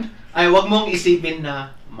 for him. ay wag mong isipin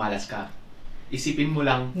na malas ka. Isipin mo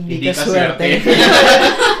lang, hindi ka swerte. swerte.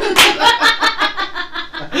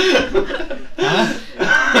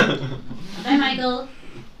 Okay, Michael.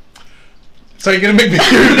 So you're gonna make me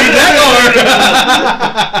read that or?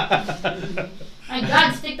 My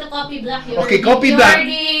God, stick to copy black. Okay, copy black.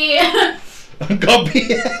 Ang copy.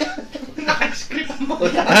 Naka-script mo.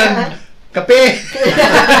 Ang kape.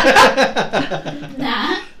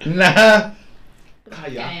 Na.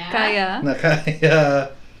 Kaya. Na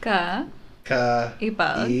kaya. Ka.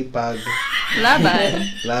 Ipag.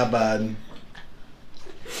 Laban.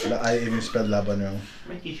 I even spelled laban wrong.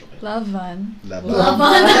 Laban.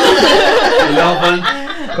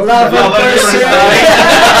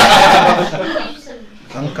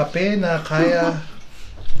 Ang kape na kaya.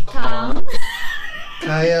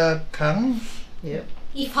 Kang. Yep.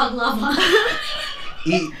 Ipaglaban.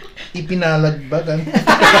 Ipinalagbagan.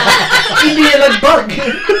 Ibinagbag.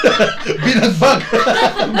 Binagbag.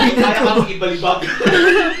 Kaya kang ibalibag.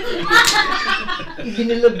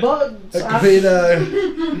 Ibinilabag.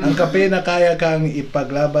 Ang kape na kaya kang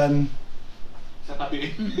ipaglaban. Sa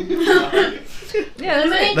tabi. Yeah,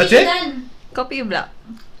 That's it? Copy black.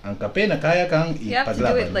 Ang kape na kaya kang You have to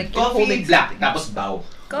do it ipaglaban. like you're Coffee holding black, something. tapos bow.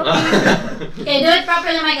 Copy. Okay, do it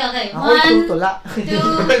properly, Michael. Okay, Ako'y tutula.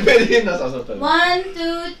 1, 2, Pwede yun, nasa soto. 1,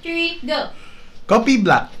 2, 3, go. Coffee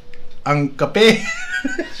black. Ang kape.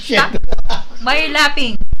 Shit. Why are you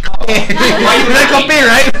laughing? Why you like kape,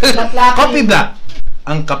 right? Laplapi. Coffee black.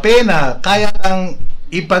 Ang kape na kaya kang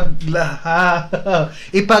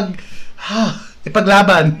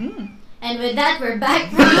ipaglaban. And with that, we're back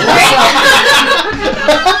from the break.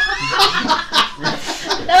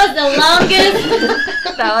 That was the longest,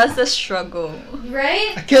 That was the struggle.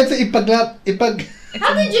 right? I can't say How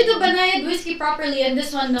did you do Banayad whiskey properly and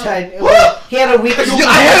this one no? He had a week. I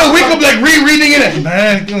had a week of like rereading it. You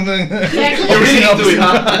actually, You're really into it,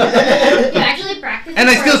 huh? you actually practiced And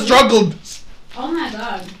I it for still a week? struggled. Oh my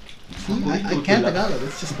god. I can't Tagalog.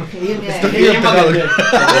 It's just Yun nga. the fear of Tagalog.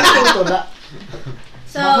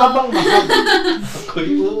 So,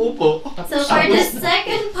 Ako'y uupo. so for the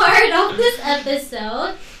second part of this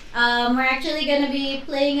episode, we're actually gonna be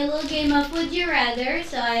playing a little game of Would You Rather.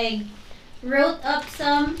 So I wrote up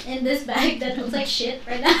some in this bag that looks like shit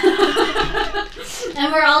right now.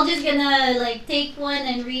 And we're all just gonna like take one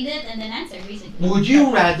and read it and then answer basically. Would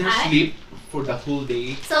you rather I- sleep for the whole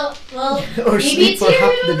day? So, well, Or maybe sleep it's for you,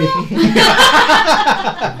 half I the don't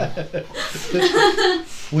know.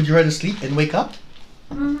 Would you rather sleep and wake up?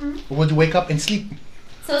 Mhm. Or would you wake up and sleep?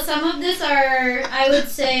 So some of these are, I would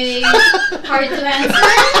say, hard to answer.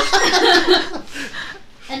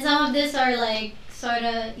 And some of these are like sort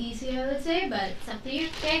of easy, I would say, but it's up to you.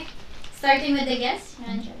 Okay, starting with the guess. You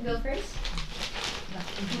want to go first?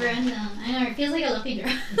 Random. I know, it feels like a lucky draw.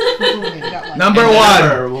 Number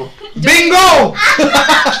one. Bingo!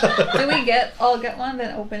 Do we all get one,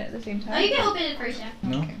 then open it at the same time? Oh, you can open it first, yeah.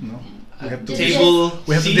 No. We have to Table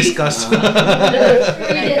We have to C, discuss. Read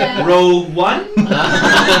it out. row 1.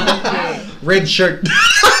 Red shirt.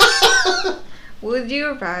 Would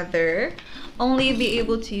you rather only be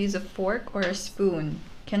able to use a fork or a spoon?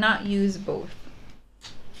 Cannot use both.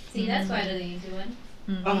 See, that's why the easy one.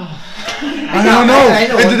 I don't know. I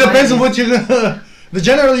know It what depends mine on what you. The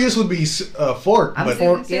general use would be fork, I'm but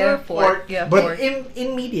fork, Say yeah. a fork. Yeah, But- fork.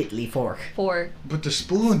 Immediately fork. Fork. but the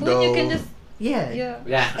spoon Spoon, though. you can just Yeah.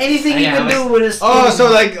 yeah. Anything you can do with a spoon. Oh, so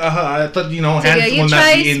like I thought hands Sige, you will not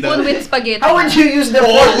try be in spoon the. with spaghetti. How would you use the Oh,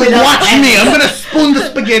 fork without watch hands? me! I'm gonna spoon the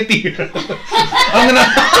spaghetti.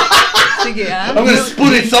 Sige, I'm gonna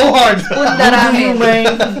spoon it so hard. Spoon the How do you,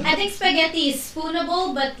 ramen. man? I think spaghetti is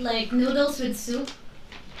spoonable, but like noodles with soup.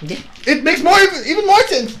 It makes even more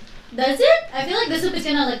sense. Does it? I feel like the soup is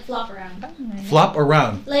gonna like flop around. Flop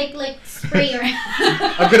around. Like spray around.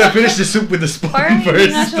 I'm gonna finish the soup with the spoon Parang hindi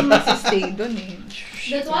nga siya first. masistay dun eh.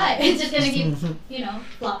 That's why. It's just gonna keep,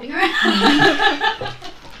 flopping around.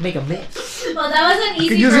 Make a mess. Well, that was an You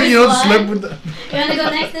easy can use first it, to one. slurp with the. You wanna go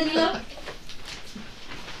next, Danilo?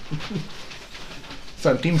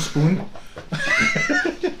 So, team spoon.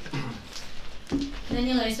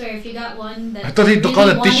 Danilo, I swear, if you got one that I thought you had to call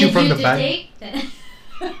really a tissue wanted from you the to bag. take, then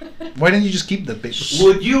Why didn't you just keep the paper?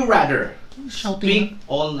 Would you rather Shouting. speak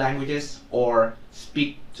all languages or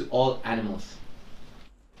speak to all animals?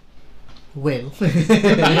 Well. you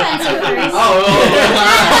answer first. Oh,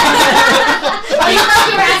 I thought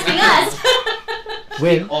you were asking us.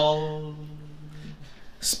 Well, all.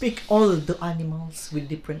 speak all the animals with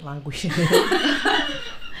different languages.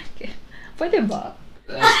 Pwede ba?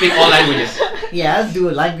 Speak all languages. Yeah, I'll do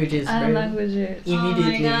languages, Ano bro. languages?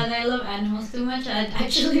 Immediately. Oh my god, I love animals too much. I'd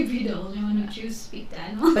actually be the only one who choose speak to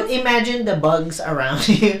animals. But imagine the bugs around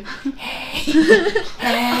you. Hey!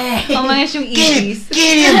 Oh mga yung ibis.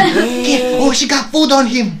 Get him! Get Oh, she got food on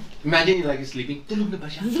him! Imagine you like sleeping. Tulog na ba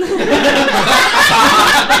siya?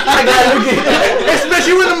 Tagalog eh.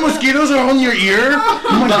 Especially when the mosquitoes are on your ear.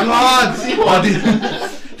 Oh my god! Oh,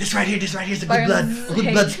 this right here is a good Parang blood. A good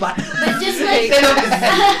blood spot. But just like Hey,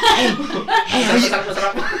 are you...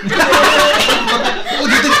 Masarap.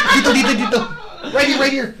 Oh, dito. Right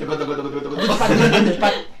here. Tugot, tugot, tugot, tugot, tugot. Good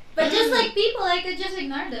spot. but just like people, I could just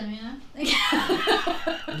ignore them, you know?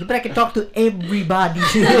 But I can talk to everybody.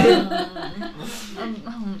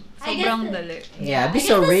 I guess Sobrang the- dali. Yeah, I be guess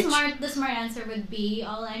so rich. the smart answer would be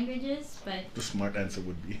all languages, but The smart answer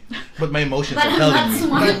would be. But my emotions but are I'm telling not me.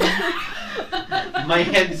 smart. My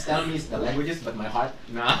head is telling me it's the languages, but my heart,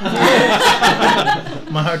 nah.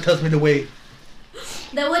 My heart tells me the way.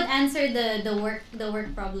 That would answer the work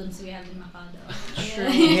problems we have in Macau though.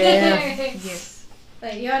 True. Yeah. Yes.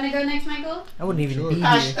 Wait, you wanna go next, Michael? I wouldn't even Sure. be here.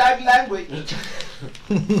 Hashtag language.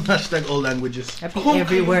 Hashtag all languages. I'd be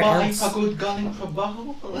everywhere else. Pagod galing trabaho.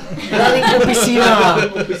 Galing sa opisina.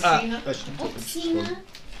 Opisina. Opisina.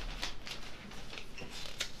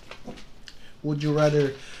 Would you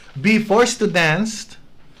rather be forced to dance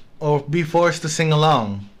or be forced to sing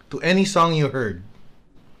along to any song you heard?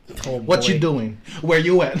 Oh, What you boy. doing? Where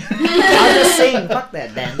you at? I'll just sing. Fuck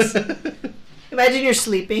that dance. If imagine you're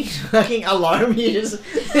sleeping, fucking alarm, you just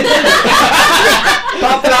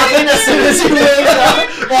pop laughing as soon as you wake up.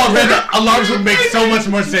 Oh man, the alarms would make so much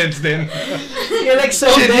more sense then. You're like so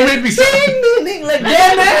Shit, you dead. made me so. Ding, ding, ding, like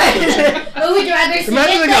damn it. Or would you rather see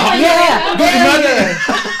Imagine it like a- when you Yeah, wake up? Imagine-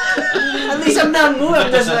 At least I'm not moving.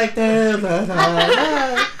 I'm just like da, da, da, da.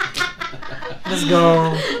 Let's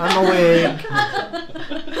go. I'm awake.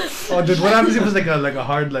 Oh, dude, what happens if it's like a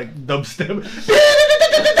hard like dubstep?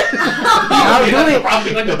 I'll do it.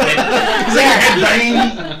 Probably like a bed. It's like your head banging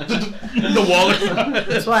the wall.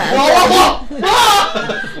 That's why. Whoa, whoa,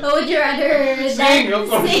 whoa! Or would you rather Sing, of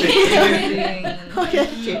course, sing? Ding. Okay.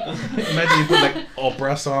 Imagine you put like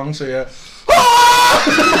opera song, so yeah.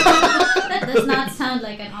 That does not sound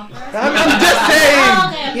like an opera. I'm just saying. Oh,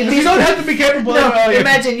 okay, okay. You don't have to be capable. No, of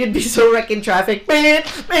imagine you'd be so wrecked in traffic. Hey,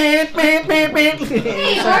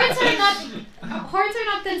 horns are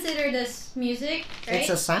not considered as music, right? It's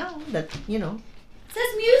a sound that, you know. It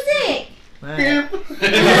says music.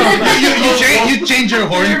 you change your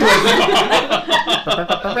horn to a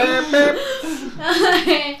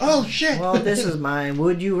Oh shit! Well, this is mine.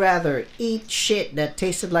 Would you rather eat shit that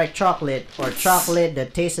tasted like chocolate or chocolate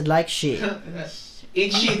that tasted like shit?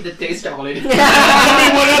 Eat shit that tastes chocolate.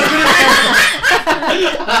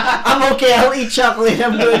 I'm okay. I'll eat chocolate.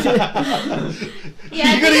 I'm good. Yeah,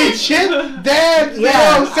 I You're gonna think eat shit? Damn!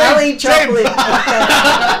 Yeah, no, same, I'll eat chocolate.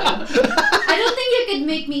 I don't think you could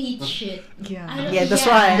make me eat shit. I Yeah. don't, Yeah, that's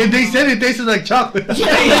why. If they said it tasted like chocolate, If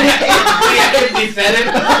they said it,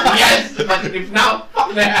 yes, but if now,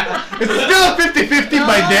 fuck that. it's still a 50-50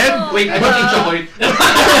 by then. Wait, I don't eat chocolate.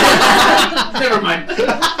 Never mind.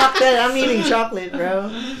 Fuck that. I'm eating chocolate, bro.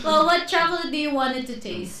 Well, what chocolate do you want it to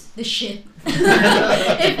taste? The shit.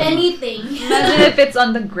 If anything. Imagine if it's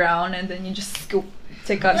on the ground and then you just scoop,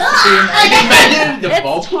 take out the Imagine the It's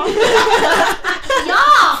bulb.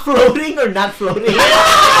 Yeah! Floating or not floating? Ew!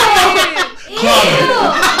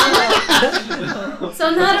 So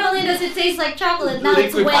not only does it taste like chocolate, now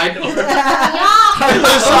it's Liquefied wet. or Yeah!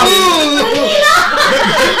 Ooh,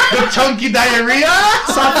 the chunky diarrhea.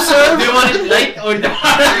 Soft do serve? you want it light or dark?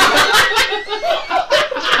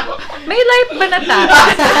 May light ba na ta?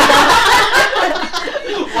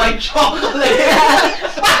 White chocolate.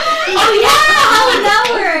 Oh yeah! How would that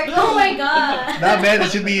work? Oh my god. Not bad. It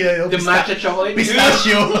should be The matcha chocolate.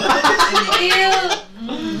 pistachio. Ew.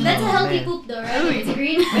 That's a healthy man. poop though, right? It's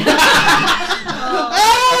green.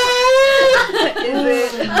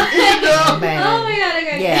 Is it? Man. Oh my god,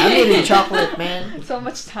 okay. Yeah, I'm eating chocolate, man. So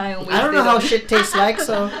much time wasted. I don't know how shit tastes like,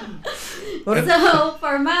 so. So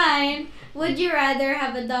for mine, would you rather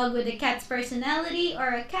have a dog with a cat's personality or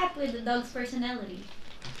a cat with a dog's personality?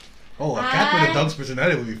 Oh, a cat with a dog's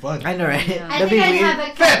personality would be fun. I know, right? Yeah. I That'd think be I'd weird. have a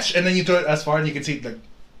cat. Fetch, and then you throw it as far as you can see, like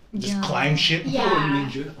just Yeah. climb shit. Yeah.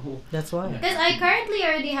 That's why. Because I currently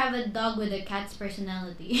already have a dog with a cat's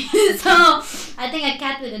personality. So I think a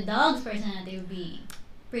cat with a dog's personality would be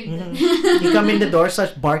pretty good. You come in the door,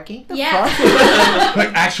 starts barking. The Yeah. fuck?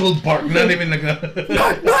 Like actual bark, not even like a.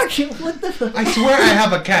 Bark, bark! What the fuck? I swear I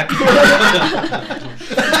have a cat.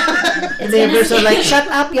 And the neighbors are like, shut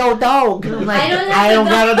up, yo dog. I'm like, I don't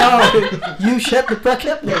got a dog. You shut the fuck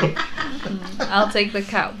up then. I'll take the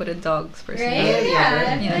cat with a dog's personality. Right?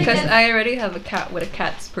 Yeah, Yeah. Yeah, because I already have a cat with a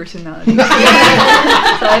cat's personality. So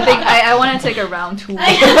I think I want to take a round two.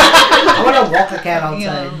 I want to walk a cat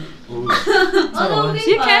outside. Although it would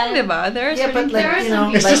be You can, fun. diba? There are Yeah, but certain There like, are you some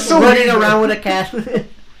know, It's like just so running weird. around with a cat.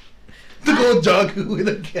 To go jog with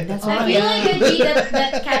a cat. That's I why. feel like I'd be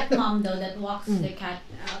that cat mom though that walks the cat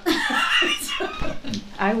out.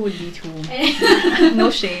 I would be too.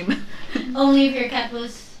 No shame. Only if your cat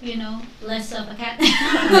was, less of a cat.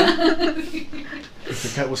 If the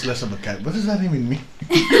cat was less of a cat, what does that even mean?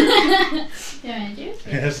 Yeah, you?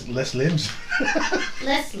 It has less limbs.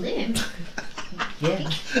 Less limbs. Yeah.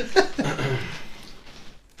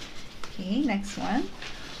 Okay, next one.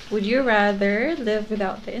 Would you rather live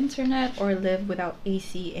without the internet or live without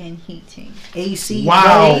AC and heating? AC. Wow.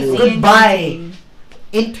 no, AC and Goodbye. heating.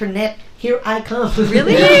 Internet. Here I come.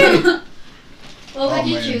 Really? What would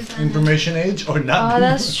you man. choose? Anna? Information age or not? Oh,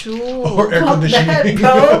 that's true. Or air Fuck that, conditioning.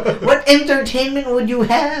 bro. What entertainment would you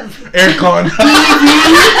have? Aircon.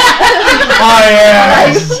 Oh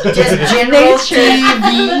yes. Just general Nature.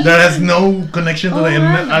 TV. That has no connection to the Oh,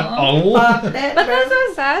 internet no. at all. Fuck that, But bro. that's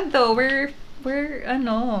so sad though. We're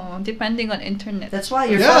depending on internet. That's why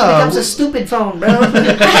your Yeah, phone becomes a we- stupid phone, bro.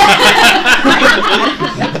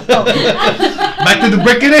 Back to the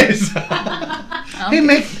brick it is. Hey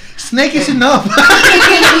mate, snake is enough.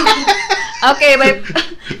 Okay, but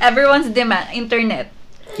everyone's demand internet.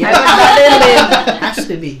 Yeah. I would rather live. Has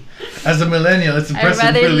to be. As a millennial, it's I'd impressive.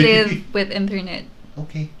 rather really. live with internet.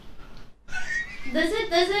 Okay. Does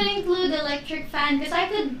it include electric fan? Because I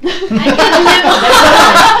could live.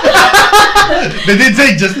 They did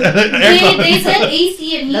say just aircon. They said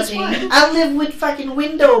AC and That's heating. why I live with fucking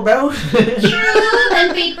window, bro. True,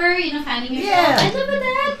 and paper, fanning yourself. Yeah. I live with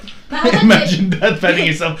that. But how about Imagine that fanning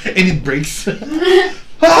yourself and it breaks. But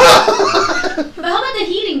how about the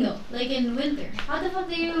heating though? Like in winter, how the fuck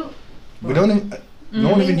do you? We don't even, no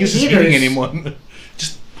one even uses Heaters. heating anymore.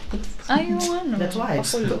 Just Ayun. That's why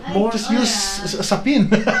it's Ako- more. just Oh, use yeah. sapin.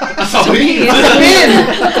 Sorry.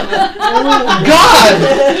 God!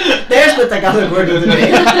 There's the Tagalog word of the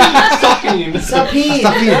day. Sapin. Sapin.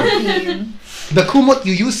 Sapin. The kumot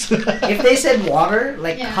you use. If they said water,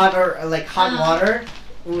 like Yeah. hot water,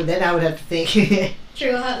 ooh, then I would have to think.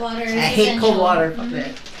 True, hot water. Is I hate cold essential. water. Fuck Mhm.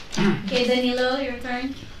 that. Okay, Danilo, your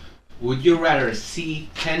turn. Would you rather see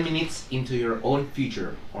 10 minutes into your own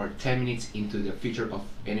future or 10 minutes into the future of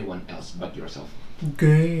anyone else but yourself?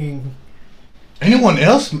 Gang. Anyone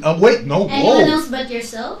else? Wait, no. Anyone Whoa. else but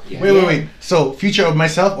yourself? Yeah. Wait. So, future of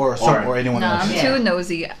myself or Or- anyone No, else? I'm Yeah. too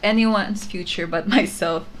nosy. Anyone's future but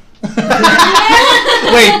myself. Wait.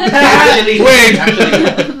 Actually, Wait.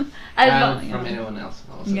 from anyone else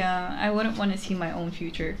also. Yeah, I wouldn't want to see my own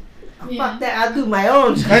future. Yeah. Fuck that, I'll do my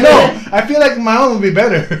own. I know. I feel like my own would be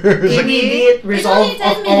better. It's like- Immediate resolve only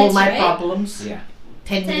 10 of all minutes, my right? problems. Yeah.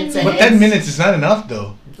 10 10 minutes minutes. but ahead. 10 minutes is not enough,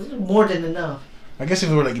 though. More than enough. I guess if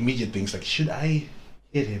it were like immediate things, like should I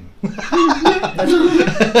hit him?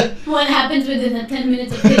 What happens within the 10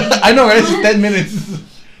 minutes of hitting? I know, right? It's just 10 minutes.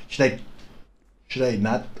 Should I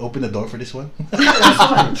not open the door for this one?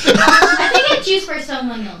 I think I'd choose for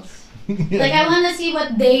someone else. Like, I want to see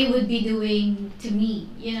what they would be doing to me,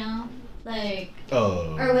 Like,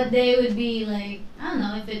 Oh. or what they would be like, I don't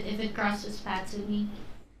know, if it crosses paths with me.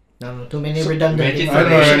 No, too many redundant Imagine I don't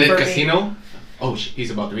know, for right? the casino. Oh,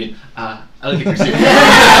 he's about to win. I'll get received. True.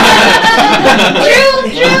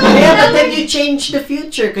 Yeah, but then you change the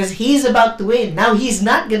future because he's about to win. Now he's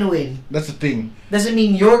not gonna win. That's the thing. Doesn't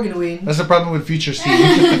mean you're gonna win. That's the problem with future seeing.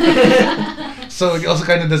 So it also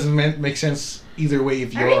kind of doesn't make sense either way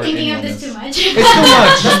if Are you're we thinking of anyone this else. too much? It's too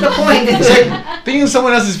much. That's the point. It's like thinking of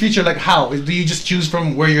someone else's future. Like how do you just choose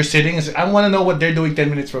from where you're sitting? It's, I want to know what they're doing 10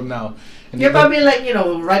 minutes from now. And You're you go- probably like,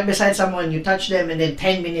 right beside someone, you touch them, and then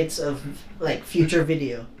 10 minutes of like future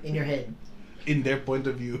video in your head. in their point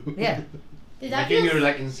of view. Yeah. Did that Imagine feel? you're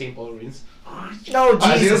like in St. Paul Ruins. No,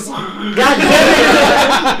 Jesus. God God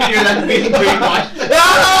damn You're like being brainwashed. I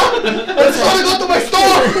just want to go to my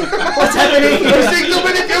store. What's happening We're here? seeing too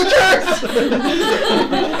many futures,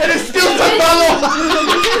 and it's still Santalo.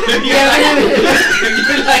 You're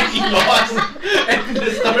like lost. And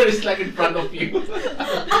the store is like in front of you.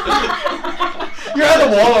 You're at the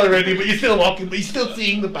wall already, but you're still walking, but you're still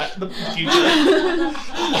seeing the future.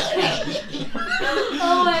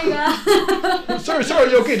 Oh my god. Sir, are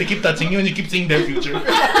you okay? They keep touching you and you keep seeing their future.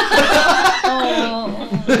 Oh.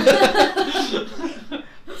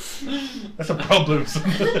 That's a problem. That's So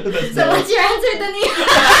what's your answer, Dani?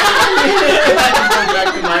 I go back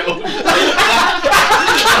to my own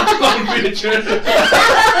future.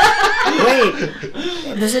 Wait,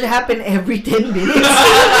 does it happen every 10 minutes? I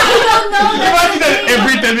don't know. Imagine that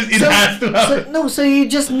every 10 minutes it has to happen. So you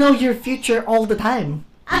just know your future all the time.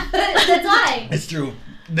 That's why. It's true.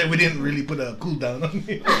 That we didn't really put a cool down on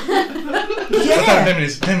it. Yeah. 10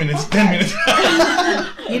 minutes, 10 minutes, 10 minutes.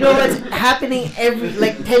 You know what's happening every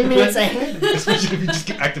 10 minutes ahead. Especially if you just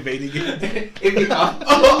keep activating it. If it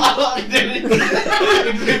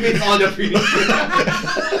it means all the future.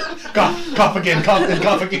 Cough again,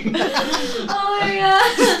 cough again. Oh my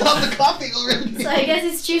god. Stop the coughing already. So I guess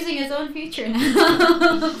he's choosing his own future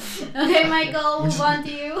now. Okay, Michael, move on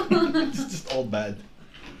to you. It's just all bad.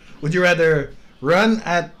 Would you rather run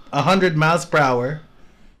at 100 miles per hour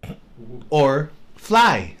or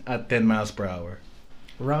fly at 10 miles per hour?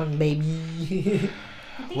 Run, baby. I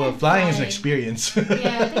think Well, I'd flying is fly. an experience. Yeah, I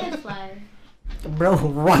think I'd fly. Bro,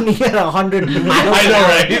 running at 100 miles I know,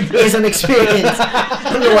 right? is an experience. I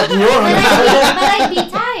don't know what you're on But about. I'd be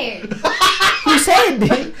tired. Who said?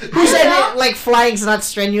 Who said know. like flying's not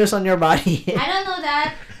strenuous on your body? I don't know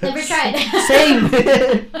that. Never tried. Same.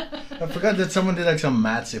 I forgot that someone did like some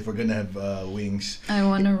maths if we're gonna have wings. I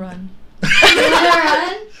wanna run. You wanna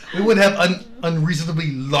run? We would have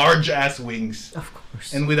unreasonably large ass wings. Of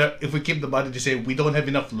course. And if we keep the body to say we don't have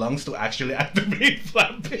enough lungs to actually activate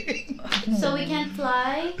flapping. So we can't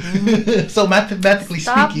fly? So mathematically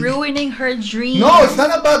Stop speaking. ruining her dreams. No, it's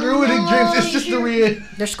not about ruining No, dreams. It's you just the should- real.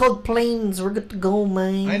 They're called planes. We're good to go,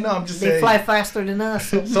 man. I know, I'm just they saying. fly faster than us.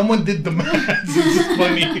 Someone did the math. It's just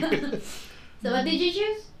funny. So what did you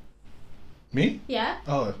choose? Me? Yeah.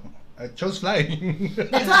 Oh, I chose flying.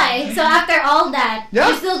 That's why. So after all that, Yeah.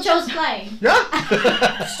 you still chose flying. Yeah.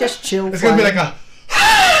 It's just chill. It's gonna be like flying.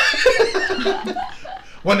 a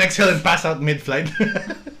one exhale and pass out mid-flight.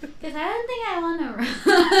 Because I don't think I want to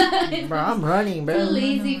run. Bro, I'm running, Too bro.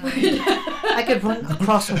 lazy for that. I could run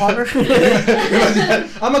across water.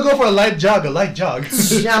 I'm gonna go for a light jog.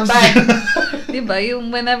 I'm back. Diba,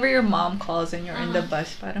 yung whenever your mom calls and you're in the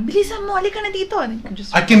bus, parang, bilisan mo, halika na dito. And you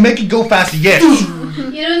just I can make it go fast, yes.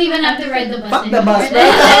 You don't even have to ride the bus Fuck the anymore. bus, bro.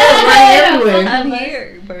 Running everywhere. I'm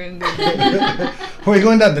here. Parang ganun. Where are you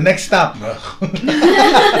going down? The next stop.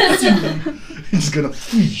 He's gonna.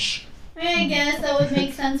 I guess that would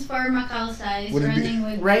make sense for Macau size Would it be- running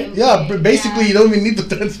with Right? Yeah, but basically you don't even need to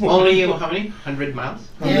transport. Only how many? 100 miles?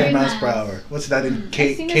 100 Yeah. miles per hour. What's that in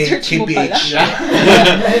As in a search mo pala. kph?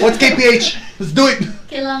 Yeah. What's kph? Let's do it.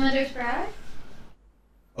 Kilometers per hour?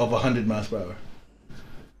 Of 100 miles per hour.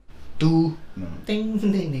 2. No. Ding,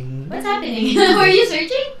 ding, ding. What's happening? Were you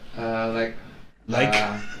searching? Like.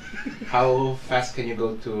 How fast can you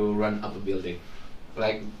go to run up a building?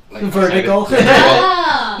 Like Vertical. outside it.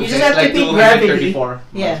 Ah! You just have to like beat gravity. 234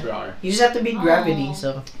 Yeah. miles per hour. You just have to beat gravity, Oh.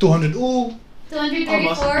 so 200. Ooh.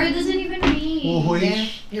 234 doesn't even reach. Oh, wait. yeah,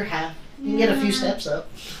 you're half. You can get a few steps up.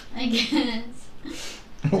 I guess.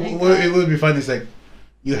 What it would be fun is like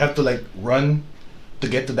you have to like run to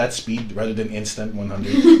get to that speed rather than instant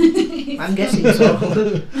 100. I'm guessing so.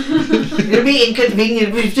 It'll be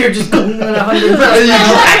inconvenient if you're just going at 100 And miles you an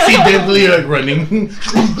hour. accidentally like running.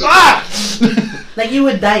 Ah! Like you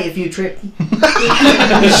would die if you trip.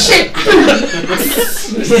 Shit!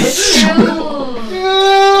 True.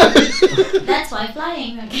 That's why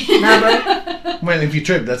flying. Okay. Nah, bro. Well, if you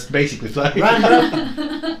trip, that's basically flying. Run,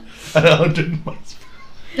 bro. At 100 miles.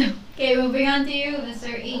 Okay, moving on to you, Mr.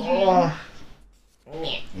 Adrian. Oh.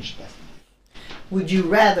 Would you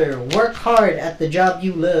rather work hard at the job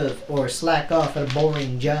you love or slack off at a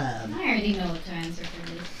boring job? I already know what to answer for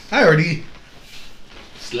this. I already.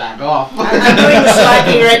 Slack off. I'm doing the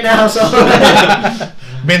slacking right now, so.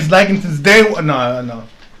 Been slacking since day one. No.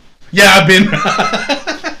 Yeah, I've been.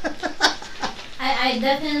 I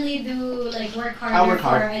definitely do like work harder I work for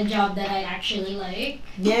hard. a job that I actually like.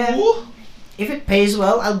 Yeah. If it pays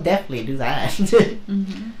well, I'll definitely do that.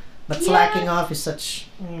 Mhm. But Yeah. slacking off is such.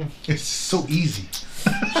 It's so easy.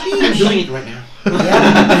 I'm doing it right now.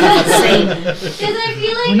 Yeah. Same. Because I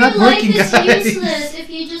feel like We're not your life working, is guys. useless if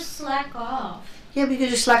you just slack off. Yeah,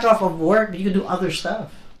 because you slack off of work, but you can do other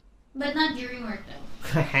stuff. But not during work though.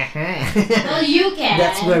 Well, Well, you can.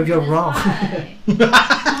 That's where you're wrong. why.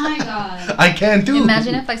 Oh my god. I can too.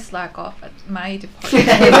 Imagine if I slack off at my department.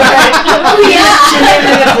 Oh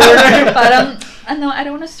yeah. Parang, I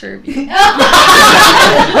don't want to serve you.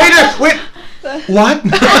 Wait. What?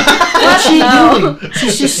 What's she No. doing?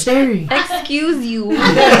 She's just staring. Excuse you.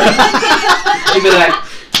 Even like.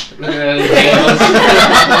 And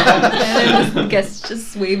then guests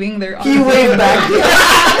just waving their arms. He waved back.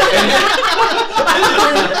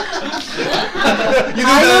 You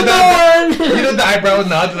I'm know the one. you know the eyebrow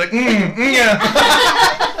nod like yeah.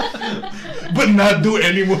 But not do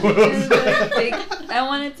anymore. I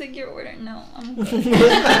want to take your order. No, I'm good.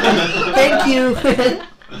 Thank you.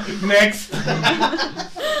 Next. Oh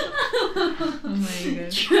my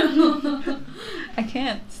god. True. I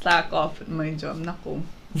can't slack off at my job. Nako.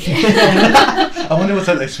 I wonder what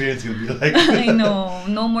that experience will be like. I know.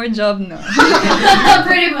 No more job now.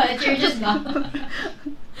 Pretty much, you're just gone.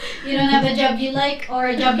 You don't have a job you like or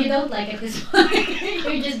a job you don't like at this point.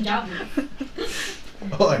 You're just jobless.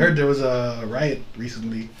 Oh, I heard there was a riot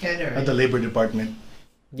recently at the labor department.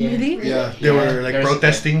 Yeah. Really? Yeah, they were like There's-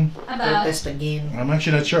 protesting. About Protest again. I'm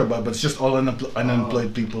actually not sure about, but it's just all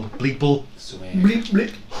unemployed people. Swear. Bleep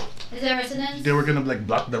bleep. is there residents? They were gonna like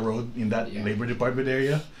block the road in that Yeah. labor department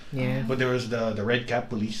area, Yeah. but there was the red cap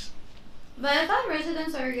police. But I thought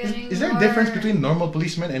residents are getting Is there a more- difference between normal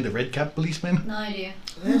policemen and the red cap policemen? No idea.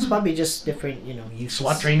 It's probably just different, uses.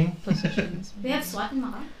 SWAT training? Positions. We have SWAT in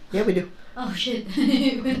Macau? Yeah, we do. Oh shit. I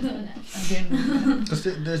didn't know that. Again. Because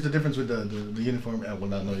there's the difference with the uniform. Well,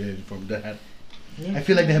 not no uniform. The hat. Yeah. I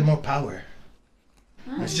feel like they have more power.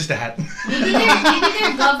 Ah. It's just a hat. Maybe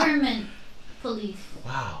they're government police.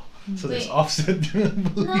 Wow. So there's Wait. offset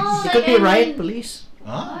police. No, It could be I riot mean- police.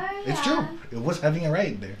 Huh? Oh, It's yeah. true. It was having a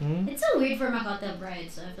riot there. Hmm? It's so weird for Macau to have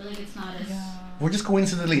riots, so I feel like it's not as... We're just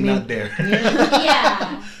coincidentally I mean, not there.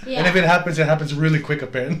 Yeah. And if it happens really quick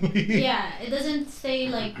apparently. Yeah, it doesn't stay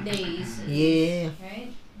like days. Yeah. Right?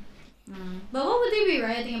 But what would they be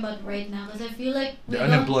rioting about right now? Because I feel like we They're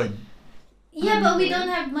don't... unemployed. Yeah, but we don't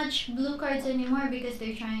have much blue cards anymore because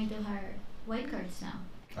they're trying to hire white cards now.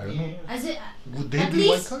 I don't know. As it, Would they At be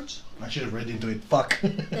white least- cards? I should have read into it. Fuck.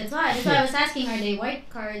 that's why. That's why I was asking: are they white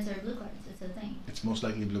cards or blue cards? That's the thing. It's most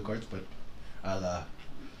likely blue cards, but I'll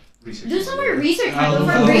Research. Do some more research I'll,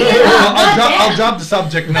 before I'll, bringing it up. I'll drop the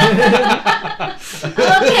subject now.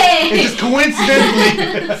 Okay. It's just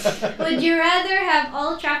coincidentally. Would you rather have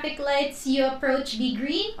all traffic lights you approach be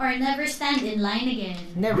green or never stand in line again?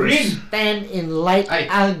 Never Green. stand in light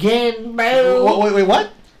Aye. again, bro. Wait,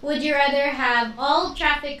 what? Would you rather have all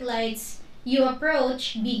traffic lights you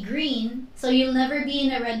approach be green, so you'll never be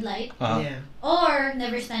in a red light, Yeah. or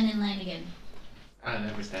never stand in line again? I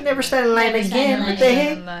never stand. Never stand in line Never stand in again. line What the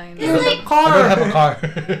again. heck? Line. It's like, I don't have a car.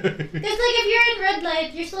 Because like if you're in red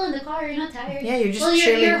light, you're still in the car, you're not tired. Yeah, you're just well,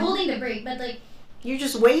 chilling. you're holding the brake, but like You're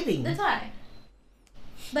just waiting. that's why.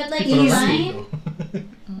 But like Easy. in line,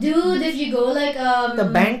 dude, if you go like The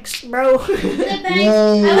banks, bro. the banks,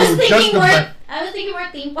 Whoa, I was just thinking the more. bank. I was thinking more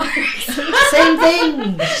theme parks. Same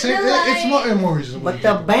thing. It's more reasonable. But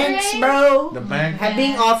the banks, Right? bro. The bank.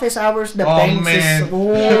 Having office hours, the Oh, banks man. is.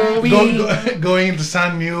 Oh, Going into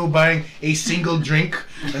San Mu, buying a single drink,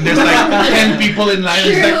 and there's like 10 people in line.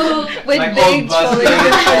 It's like, True. With Like big old bus trolleys.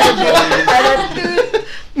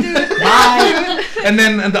 Bye. and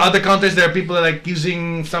then at the other counters, there are people that are like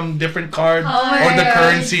using some different card, Oh my or the God.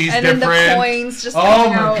 currency is And different. then the coins just Oh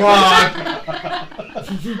coming my out. god!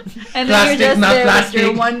 And then Plastic, you're just not there with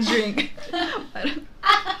your plastic. one drink.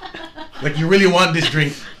 Like you really want this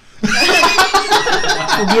drink.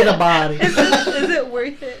 Forget about it. Is it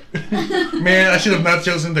worth it? Man, I should have not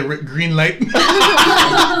chosen the green light.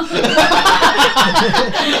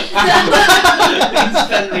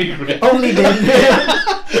 Instant regret. Only then.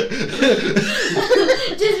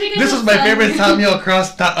 Just because This was of my fun. favorite Samyo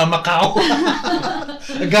across Macau.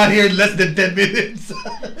 I got here in less than 10 minutes.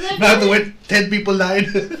 Now I have to wait 10 people line. I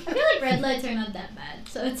feel like red lights are not that bad,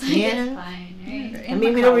 so it's like Yeah. it's fine, right? I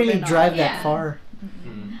mean, we don't really drive Yeah. that far.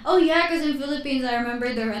 Mm. Oh yeah, because in Philippines, I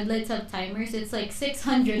remember the red lights have timers. It's like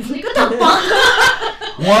 600. Like what the fuck?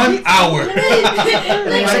 1 hour.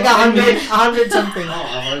 It's like 100 something.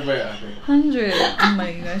 Oh, okay. 100. Oh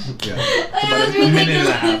my gosh. Yeah. Like, About it was a minute and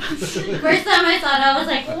a ridiculous. half. First time I saw it, I was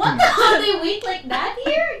like, what the hell? They wait like that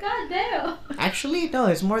here? God damn. Actually, no,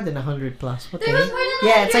 it's more than 100 plus. What There the was heck? more than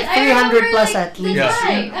Yeah, it's like 100. I 300 remember, plus like, at least. That's Yeah.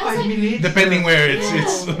 right. I was like, Depending where it's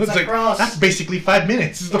It's like across. that's basically 5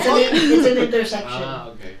 minutes. The It's fuck? it's an intersection.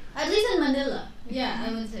 Okay. at least in Manila. Yeah,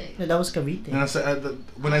 I would say. No, that was Cavite. And I said,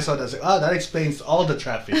 when I saw that, I was like, that explains all the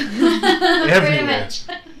traffic. Pretty Everywhere. much.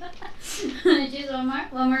 Choose one more.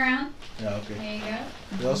 One more round. Yeah, okay. There you go.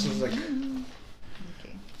 It also was like,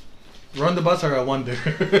 Okay. roundabouts are a wonder.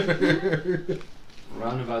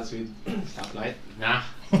 Roundabouts with stoplight? Nah.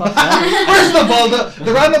 Fuck that. First of all,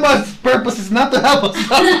 the roundabout's purpose is not to have a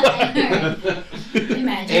stoplight.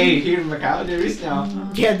 Imagine. Hey, here in Macau, there is now.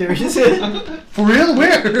 Yeah, there is. For real?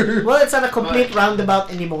 Where? Well, it's not a complete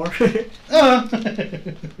roundabout anymore. Uh.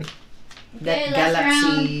 That Okay, last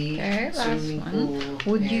galaxy. Okay, last swimming one.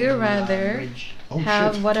 pool Would and, you rather bridge. Oh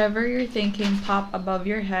have shit. whatever you're thinking pop above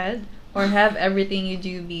your head, or have everything you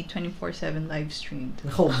do be 24/7 live streamed?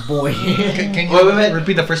 Oh boy. Can you Wait.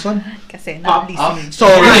 repeat the first one? Kasi Pop not up. listening.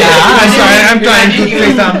 Sorry, I'm sorry. I'm trying to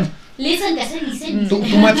say some Listen, kasi listen.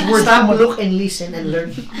 too much words. Stop, look, and listen and learn.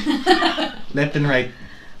 Left and right.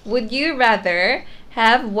 Would you rather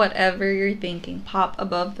have whatever you're thinking pop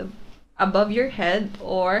above your head,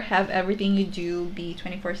 or have everything you do be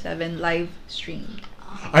 24/7 live streamed?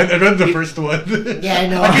 I read the first one. Yeah, I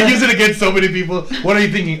know. I can use it against so many people. What are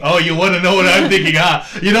you thinking? Oh, you want to know what I'm thinking, huh?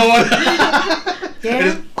 You know what?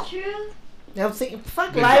 Yeah. True. I was thinking,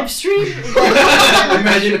 fuck Good live job. stream.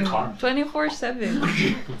 Imagine a car. 24/7.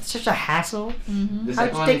 It's such a hassle. Mm-hmm. The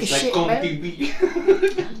How'd second you one take is a like shit, Kong man? TV.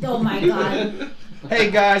 Oh my god.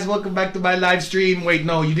 Hey guys, welcome back to my live stream. Wait,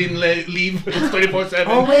 no, you didn't leave. It's 24/7.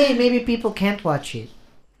 Oh wait, maybe people can't watch it.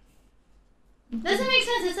 Doesn't make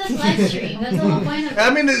sense. It says live stream. That's the whole point of it. I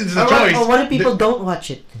mean, it's a Or choice. what if people don't watch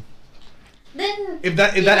it? Then If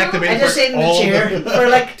that You know, activates I just for sit in the all chair for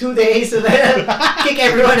like 2 days and then kick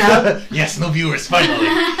everyone out. Yes, no viewers. Finally.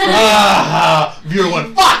 Viewer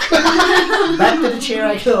one. Fuck. Back to the chair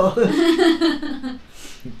I go.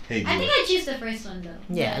 Hey I think viewer. I choose the first one though.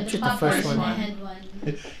 Yeah, the choose the popcorn first in one. my head one.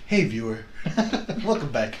 Hey viewer.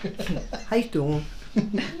 Welcome back. How you doing?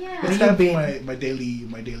 Yeah. It's you time for been? my daily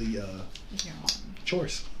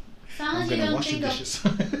chores. As long I'm as you gonna don't wash the think of, dishes.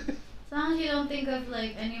 as long as you don't think of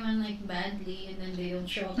like anyone like badly and then they don't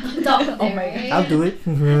show up on top of Oh there, my right? I'll do it.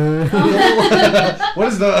 What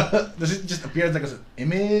is does it just appear as like an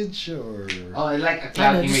image or? Oh, I like a I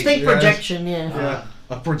cloud know, image. just take Yes. projection, yeah. Yeah.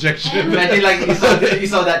 A projection. Imagine like you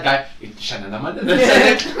saw that guy. Siya na naman.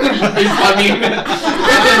 He's coming.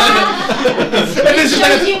 And it's just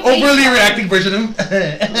like an overly reacting version of him.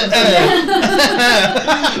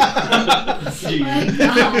 My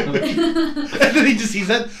God. And then he just sees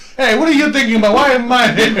that. Hey, what are you thinking about? Why am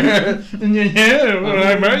I here? So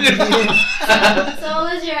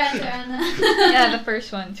what was your answer, Anna? Yeah, the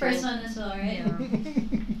first one too. First one as well, right?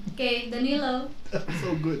 Okay, Danilo.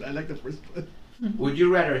 So good. I like the first one. Would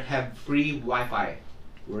you rather have free Wi-Fi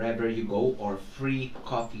wherever you go or free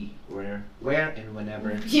coffee where and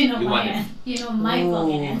whenever You know want it? You know my Ooh.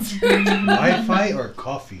 fucking answer. Wi-Fi or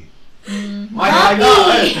coffee? My God.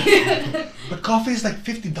 Coffee! But coffee is like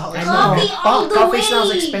 $50. I Coffee know. all the Coffee way. sounds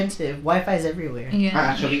expensive. Wi-Fi is everywhere. Yeah,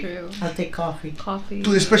 Actually- true. I'll take coffee. Coffee.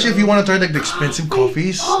 Dude, especially if you want to try like the expensive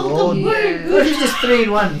coffees. Oh, the Oh, word. What if it's just 3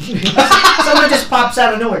 in 1? Someone just pops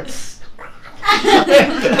out of nowhere.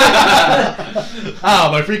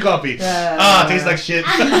 my free coffee. Yeah. Tastes like shit.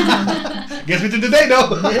 Gets me through the day though.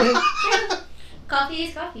 Coffee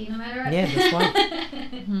is coffee, no matter what. Yeah, that's why.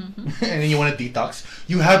 And then you want to detox.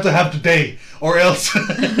 You have to have today, or else. But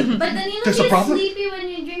then you There's a get problem? sleepy when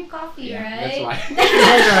you drink coffee, Yeah, right? that's why.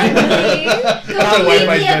 That's why Completely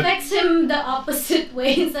Wi-Fi's dead. affects him the opposite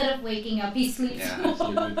way. Instead of waking up, he sleeps Yeah, more.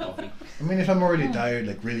 sleep with coffee. I mean, if I'm already tired,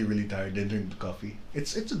 like really, really tired, then drink the coffee.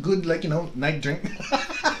 It's a good night drink.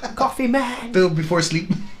 Coffee man. Till before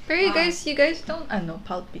sleep. Pero you guys don't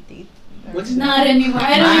palpitate. What's Not anymore.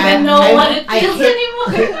 I don't I- even know I- what it I feels hit-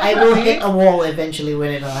 anymore. I will hit a wall eventually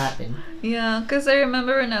when it'll happen. Yeah, because I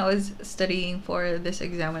remember when I was studying for this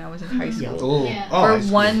exam when I was in high school. Oh, Yeah. For I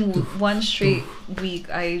see. one straight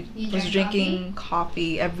week, I You was drank drinking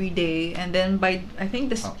coffee every day, and then by I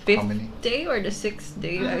think the How fifth many? day or the sixth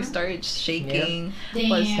day, I started shaking.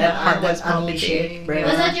 Was Damn. That I hot- was that unleash palpitating. it, bro.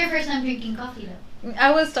 Was that your first time drinking coffee though?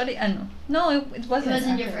 I was studying. No, it wasn't. It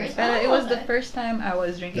wasn't your actually. first? Pero it Oh, was the okay. first time I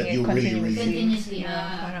was drinking That it you really, really- continuously. Continuously, Yeah,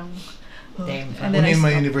 ah. parang. Damn. And then Only I in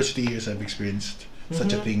my stopped. university years, I've experienced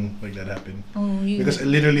such a Mhm. thing like that happen. Oh, you. Because I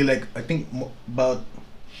literally, like, I think about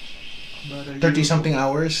 30 something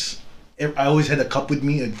hours, I always had a cup with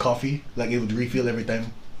me and coffee. Like, it would refill every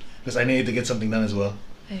time. Because I needed to get something done as well.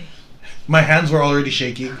 Hey. My hands were already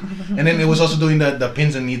shaking. And then it was also doing the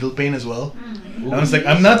pins and needle pain as well. Mm. I was like,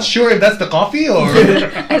 I'm not sure if that's the coffee or.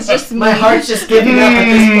 It's just My me. heart's just giving up at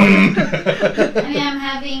this point. I mean, I'm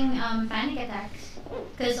having panic attacks.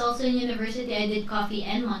 Because also in university, I did coffee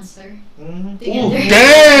and Monster Mhm. together.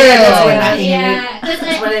 That's when I Damn! Yeah, because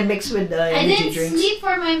That's when I mix with I energy didn't drinks. sleep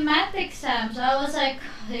for my math exam, so I was like,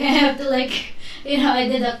 I have to like, I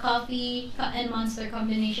did a coffee and Monster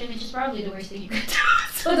combination, which is probably the worst thing you could do.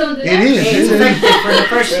 So don't do that. It is. Hey, it's effective for the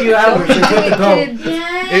first few hours. You're good to go.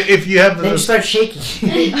 Yeah. If you have Then you the, start shaking.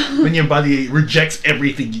 when your body rejects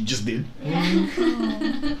everything you just did, Yeah.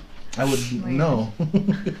 I would know.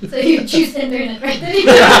 So you choose internet, right?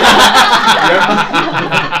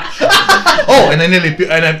 Oh, and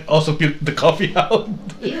I also puked the coffee out.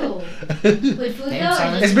 Ew. With food Damn, though?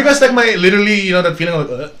 son. Or It's just because like my literally, that feeling of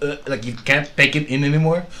like you can't take it in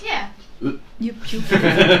anymore. yeah. You puke.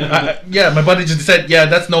 Yeah, my body just said, yeah,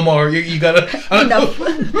 that's no more. You gotta. Enough.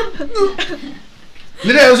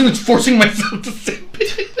 Literally, I was even forcing myself to sip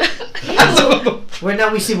it. Well,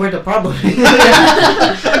 now we see where the problem is.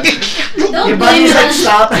 Don't Your blame body's like, it.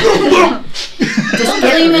 stop. Don't get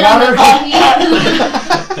blame it on the water. coffee.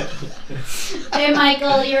 Hey,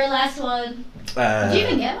 Michael, your last one. Did you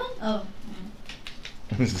even get one? Oh.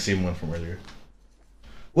 It's the same one from earlier.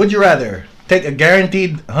 Would you rather take a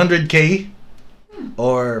guaranteed 100K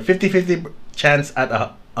or 50-50 chance at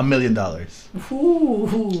 $1 million?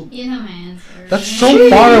 Ooh. You know my answer. That's so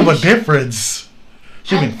far of a difference.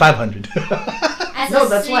 Should have been 500. As No, a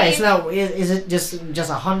that's why it's same- now. Is it just That's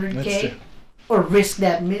 100K true. or risk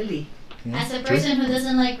that milli? As a True. person who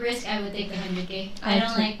doesn't like risk, I would take the 100K. I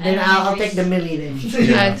don't like. I Then don't I'll like take the risk. milli then.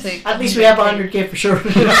 Yeah. I'd take. At least we have 100K for sure.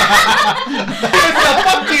 Fuck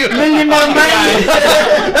you! Million more money.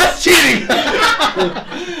 That's cheating!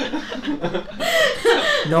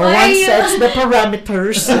 No Why one are you- sets the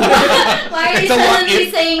parameters. Why are you It's a what suddenly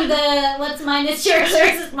if. saying what's mine is yours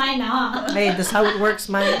versus mine now? Hey, that's how it works,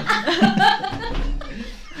 man.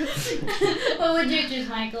 What would you choose,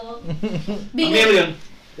 Michael? A Being million.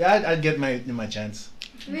 Yeah, I'd get my chance.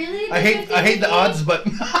 Really? I hate the 50-50? odds, but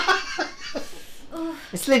Oof.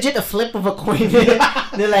 It's legit a flip of a coin.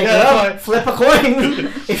 They're like, Yeah, oh, that's flip a coin.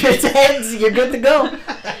 If it's heads, you're good to go. I don't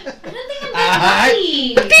think I'm that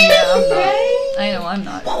lucky. Yeah, I'm not. Right? I know I'm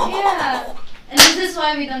not. Yeah. And this is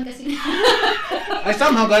why we don't casino. I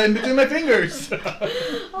somehow got in between my fingers.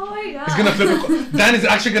 Oh my god. He's gonna flip a coin. Dan is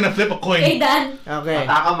actually gonna flip a coin. Hey Dan. Okay.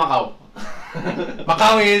 Taka Macau.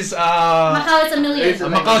 Macau is Macau is a million. It's a-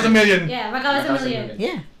 Macau is a million. Yeah, Macau is a million.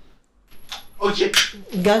 Yeah. Oh shit!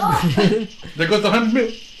 God. There goes the 100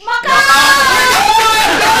 million. Macau!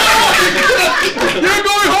 You're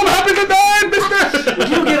going home happy to die, mister!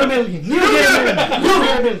 You get a million. You get a million. You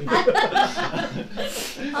get a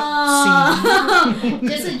million.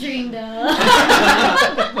 Just a dream though.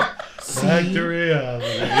 Back to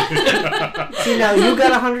reality. See now, you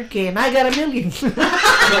got 100K and I got a million.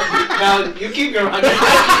 Now you keep your 100.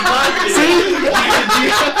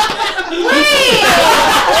 Wait!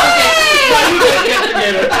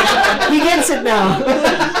 He gets it now.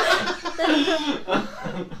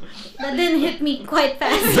 That didn't hit me quite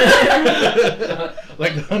fast.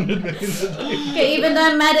 Like the 100 million a day. Okay, even though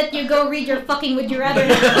I'm mad at you, go read your fucking Would You Rather.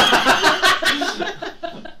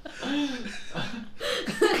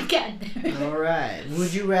 God damn it. Alright.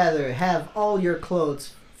 Would you rather have all your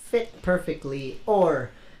clothes fit perfectly or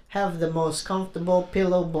have the most comfortable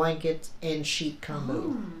pillow, blanket, and sheet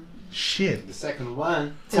combo? Shit. The second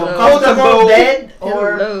one. So Pillow. comfortable bed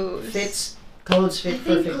or Pillows. clothes I fit think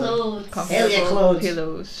perfectly. clothes. Hell yeah, clothes.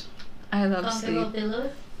 Pillows. I love Comfortable sleep.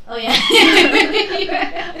 pillows? Oh yeah.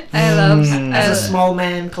 I love As a I- small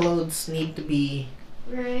man, clothes need to be.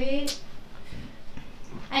 Right.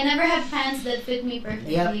 I never have pants that fit me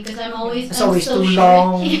perfectly Yep. because I'm It's I'm always so too short.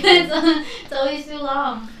 long. It's always too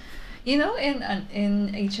long. You know,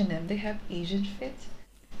 in H&M they have Asian fit.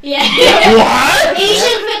 Yeah. What?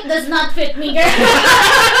 Asian fit does not fit me, girl.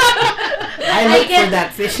 I look get- for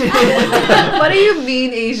that fish. What do you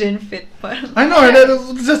mean Asian fit? I know,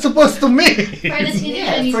 that's supposed to mean. For the skinny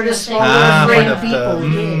Yeah, Chinese for the girls, small Ah, brain for the people.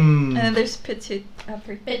 mm. And then there's petite.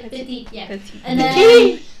 Petite, yeah. Petite. And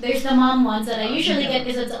then there's the mom ones that I usually get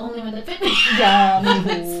because that's the only one that fit me. Yum.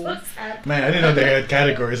 So sad. Man, I didn't know they had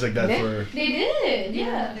categories like that Yeah. for. They did,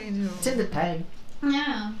 yeah. They do. It's in the tag.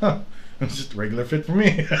 Yeah. Huh. It's just a regular fit for me.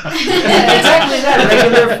 Yeah, exactly that.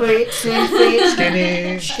 Regular fit, slim fit,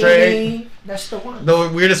 Skinny, straight. skinny. That's the one. The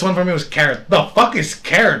weirdest one for me was carrot. The fuck is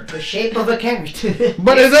carrot? The shape of a carrot.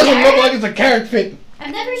 But it doesn't look like it's a carrot fit.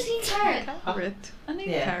 I've never seen carrot. Carrot. I need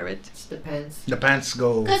Yeah. carrot. It depends. The pants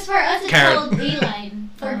go. Because for us it's Carrot. called A-line.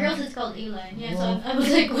 For girls it's called A-line. Yeah, so I was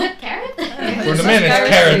like, what, carrot? For the men, it's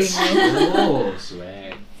carrots. Oh,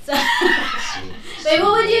 swag. So, wait,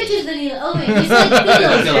 what would you choose, Danilo? Oh wait, you said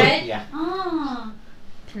pillows, right? Yeah. Oh.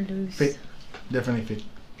 Pillows. Fit. Definitely fit.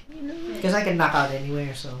 Because I can knock out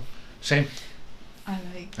anywhere, so. Same. I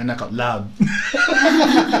like. I knock out loud.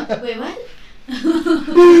 Wait, what?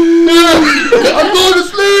 I'm going to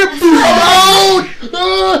sleep! I'm out!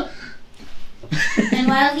 Ah! And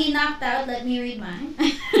while he knocked out, let me read mine.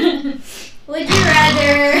 Would you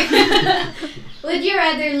rather would you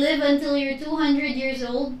rather live until you're 200 years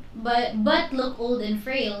old but look old and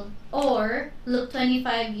frail, or look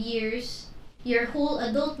 25 years your whole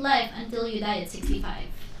adult life until you die at 65?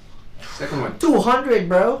 Second one. 200,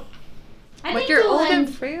 bro. I But think you're old 200 and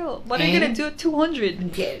frail. What are you gonna do at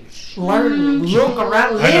 200? Learn, look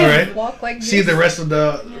around, I know, live. right? Walk like See this? the rest of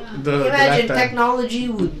the Imagine lifetime. technology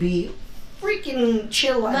would be freaking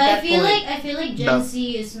chill at But that I feel point. like Gen No.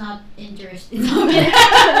 Z is not interested.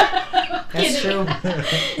 That's true.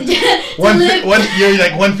 One, you're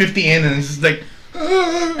like 150 in, and it's just like,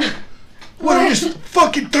 what are these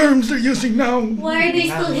fucking terms they're using now? Why are they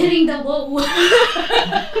still hitting the whoa?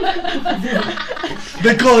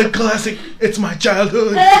 They call it classic. It's my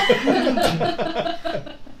childhood.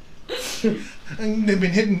 And they've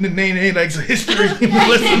been hitting the nay like it's a history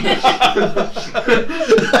lesson.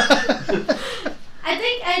 I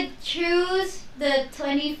think I'd choose the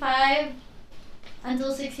 25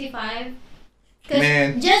 until 65.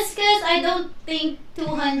 Man. Just because I don't think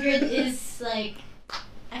 200 is like.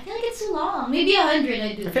 I feel like it's too long. Maybe 100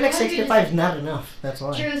 I do. I feel like 100 65 is not enough. That's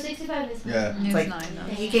why. True, 65 is not Yeah. enough. It's like- not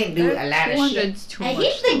enough. You can't do a lot of shit. 200's too I much.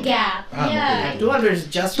 hate the gap. Ah, Yeah. okay. 200 is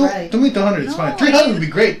just To right. me, 200 is No, fine. 300 would be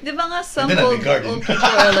great. Di ba nga some then I'd be old, guarding. old people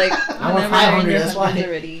are like, I want whenever they're in 500, their that's why. hundreds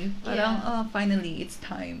already, parang, Yeah. oh, finally, it's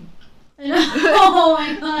time. I know. Oh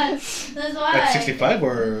my god. That's why. At 65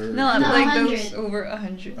 or? No, No, like 100. those over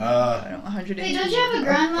 100. Ah. I don't know, 100. Wait, don't you have a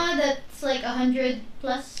grandma that's like 100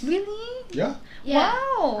 plus? Really? Yeah. Yeah.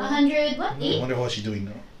 Wow. 100, what? I 8? wonder what she's doing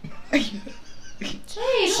now.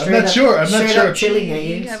 Hey, I'm not sure. I'm not straight sure. up chilling, I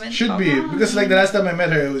You guess. haven't Should be talked- because like the last time I met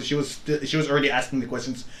her, she was already asking the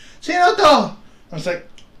questions. Sino to? I was like,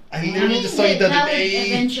 I literally just saw you the that other would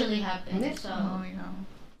day, eventually happen. So. Oh, yeah.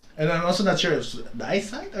 and I'm also not sure if it's the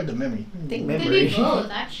eyesight or the memory. I think Could memory. be both,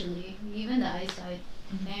 actually. Even the eyesight.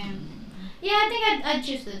 Damn. Yeah, I think I'd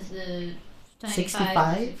choose the 25,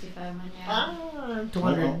 65? 65 one, yeah. Ah,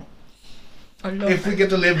 200. If we get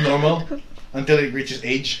to live normal, until it reaches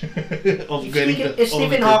age of getting If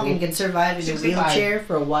Stephen Hawking can survive in a 65. wheelchair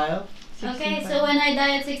for a while, Okay, so when I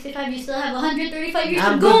die at 65, you still have 135 years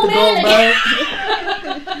I'm to go, good to go, man.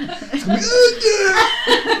 bro.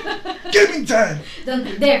 Give me time. Don't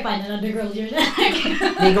you dare find another girl, you're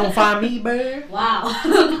They gonna find me, bro. Wow.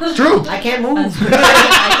 True. I can't move. I can see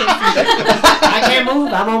that. I can't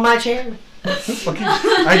move. I'm on my chair. Fucking-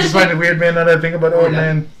 I just find it weird, man. Now that I think about old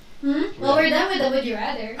man. Well, we're done with the would you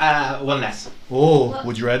rather. One last. Oh,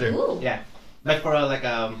 would you rather? Ooh. Yeah. But for like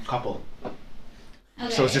a couple. Okay.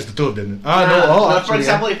 So it's just the two of them. Ah, no. Oh, for actually,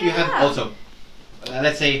 example, if you Yeah. have also,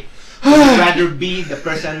 let's say, would you rather be the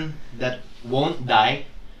person that won't die,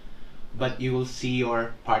 but you will see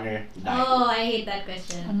your partner die. Oh, I hate that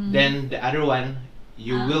question. Then the other one,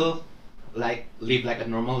 you Ah. will like live like a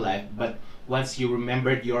normal life, but once you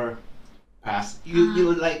remembered your past,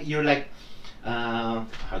 you're like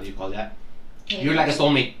how do you call that? Okay. You're like a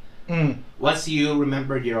soulmate. Mm. Once you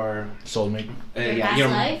remembered your Soulmate. Your past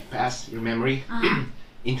life? past, your memory, Uh-huh.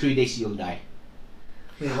 in 3 days you'll die.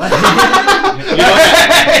 Wait, what?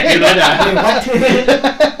 You know that. Wait, what?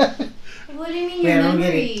 What do you mean Wait, your I don't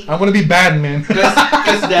get memory? I'm gonna be bad, man.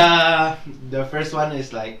 Because the first one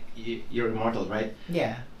is like you're immortal, right?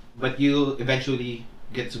 Yeah. But you eventually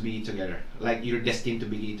get to be together. Like you're destined to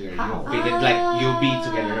be together. How? You're fated, like you'll be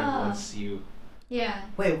together once you. Yeah.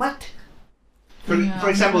 Wait, what? For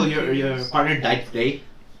example, your partner died today.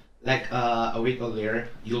 Like a week or later,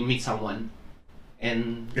 you'll meet someone,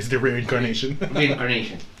 and It's the reincarnation.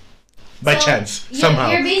 reincarnation. By So, chance, you're-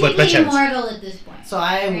 somehow, You're but by basically chance. immortal at this point. So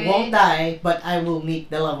I Right. won't die, but I will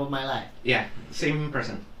meet the love of my life Yeah, same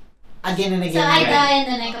person. again and So again. I and again. die and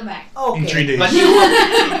then I come back. Okay. In 3 days. But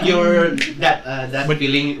your that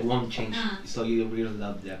feeling won't change. So you really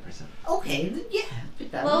love that person. Okay. Yeah.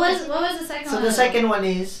 pick that What one. was the second So one? the second one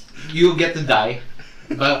is You get to die,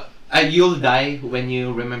 but you'll die when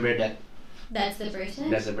you remember that That's the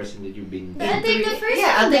person? that's the person that you've been. But I think the first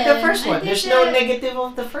yeah, one I think the then. first I one. think There's no that- negative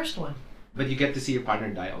of the first one. But you get to see your partner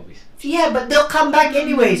die always. Yeah, but they'll come back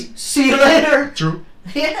anyways. See you later. True.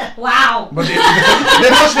 Yeah. Wow. But the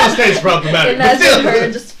emotional state is problematic. But Imagine her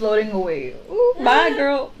still. just floating away. Ooh, bye,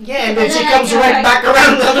 girl. Yeah, and then And she then I comes come right back. back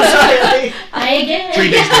around the other side. Like, I get it. 3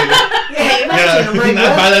 days later. yeah, imagine. I'm like, Not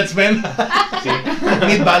what? balance, man. See?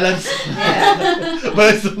 Need balance. Yeah. But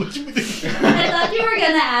it's what you think. I thought you were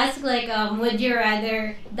gonna ask like, would you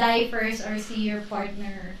rather die first or see your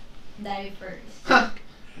partner die first?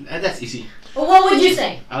 That's easy. Well, what would you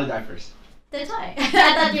say? I'll die first. That's why. I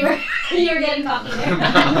thought you were getting cocky there.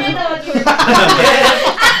 I thought you were.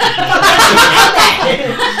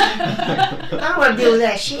 I don't want to deal with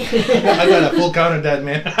that shit. I got a full count of that,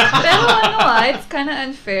 man. Pero ano, it's kind of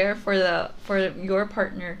unfair for your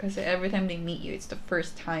partner because every time they meet you, it's the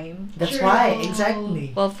first time. That's True. why,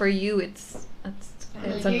 exactly. Well, for you, it's a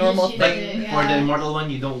You're normal just But used to thing. it, for the yeah. immortal one,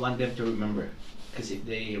 you don't want them to remember. Because if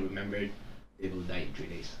they remembered, they will die in 3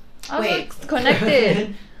 days. Oh, Wait. it's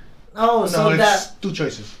connected. Oh, so No, that. it's two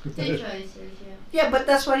choices. Two choices, yeah. Yeah, but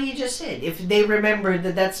that's what he just said. If they remember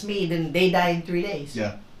that that's me, then they die in 3 days.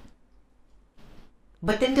 Yeah.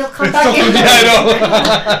 But then they'll come It's back. so anyway. yeah, I know.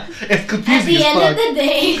 It's At confusing the as end of fuck. the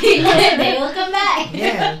day, they will come back.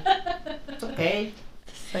 Yeah. It's okay.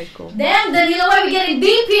 Psycho. Damn, Danilo, why are we getting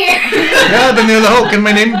deep here? Yeah, Danilo, can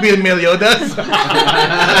my name be Meliodas?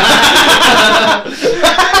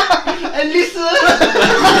 And listen!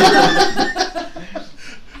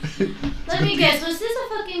 Let me guess, was this a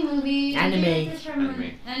fucking movie? Did you Anime. get this from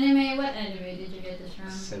Anime. Anime? What anime did you get this from?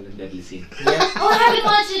 7 Deadly Sin. Yeah. Oh, I haven't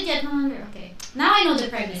watched it yet. No wonder. Okay. Now I know the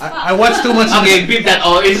premise. Fuck. I watched too much. Okay, beep that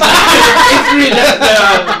all. It's real.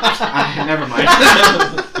 Never mind.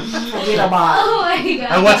 Forget about it. Oh my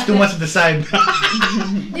god. I watched too much of the side. Do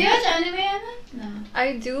you watch anime, Anna? No.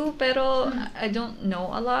 I do, pero I don't know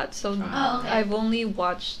a lot, so Oh, okay. I've only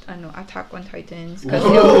watched Attack on Titans because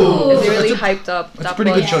Whoa. it's really That's a- hyped up. That's a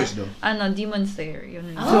pretty good Yeah. choice, though. Demon Slayer,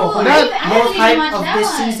 yun. Oh, So, I that haven't most even hype watched of that this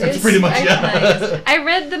one. season. It's pretty much, I- yeah. nice. I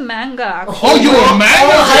read the manga. Oh, you a man?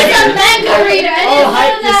 Oh, I'm a manga reader. I Oh, didn't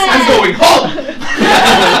hype know this that. I'm going home!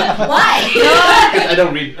 Why? Because I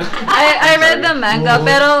don't read. I read the manga, Oh.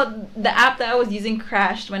 pero the app that I was using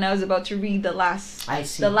crashed when I was about to read the last I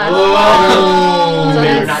see. the last Oh. one. So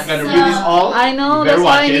You're that's- not gonna read this all? I know, You that's better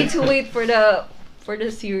why I watch need it. to wait for the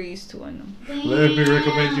series to Let me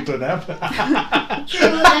recommend you to an app.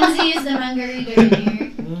 True, MZ is the manga reader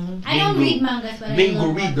here. Mhm. I don't read mangas, but I Mango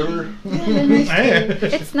love reader.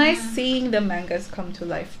 It's nice seeing the mangas come to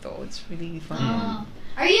life though. It's really fun. Oh.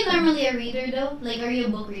 Are you normally a reader though? Like, are you a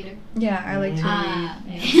book reader? Yeah, I like to Ah,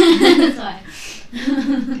 read. okay. That's why.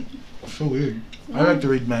 So weird. I like to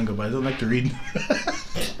read manga, but I don't like to read.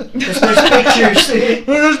 Because there's pictures.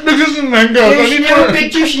 There's pictures in Hangouts. I There's need no more.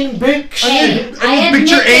 pictures in books. Hey, I I need admit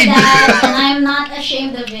picture to aid. that, and I'm not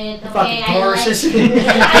ashamed of it. Okay, Fucking I like Tauruses.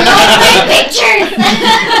 pictures.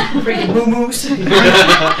 Freaking moo-moos.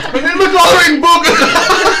 And then the coloring book.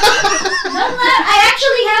 Don't laugh. I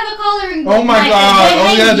actually have a coloring book. Oh my Michael, god. Oh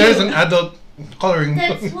behind yeah, you. there's an adult coloring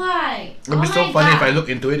book. That's why. It'd be Oh so my funny if God. I look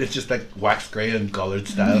into it. It's just like wax crayon colored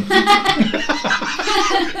style.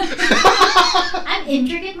 I'm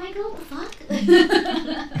intricate, Michael. The fuck?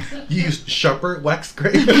 You used sharper wax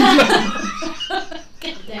crayon.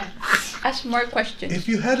 Get there. Ask more questions. If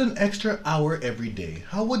you had an extra hour every day,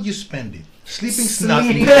 how would you spend it? Sleeping's Sleep. not I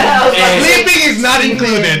included. was gonna say Sleeping is not sleep.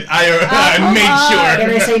 included. I come made on. Can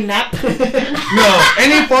I sure. say nap? No,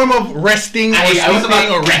 any form of resting or I was sleeping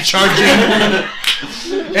about or recharging.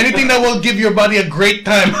 Anything that will give your body a great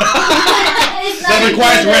time It's not that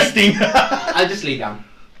requires included. resting. I'll just lay down.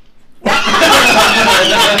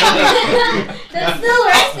 That's still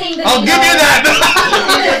resting. I'll give you that.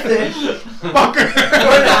 Fucker.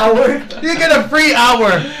 For an hour. You get a free hour.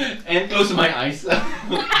 And close my eyes. But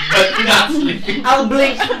not sleeping. I'll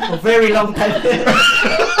blink for a very long time.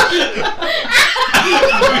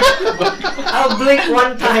 I'll blink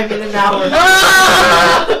one time in an hour.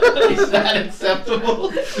 Is that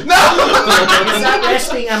acceptable? No. It's not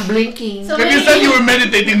resting, I'm blinking. So If you said you were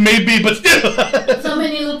meditating, maybe, but still. So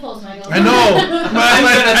many loopholes, Michael. I know. But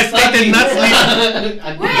I stated not sleep.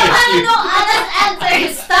 We don't want to know Anna's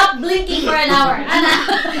answer. Stop blinking for an hour. Anna.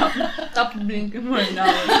 Stop blinking for an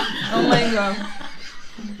hour. Oh my god.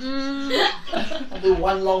 I'll do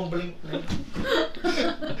one long blink.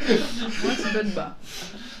 What's good ba?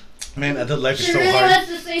 Man, adult life is She so really hard. wants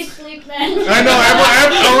to say sleep, man. I know.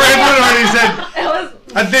 Everyone already said. It was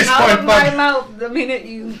At this out point, of my but mouth the minute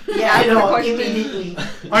you Yeah, I asked the know, question. immediately.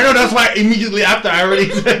 I know that's why immediately after I already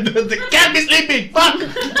said they can't be sleeping. Fuck.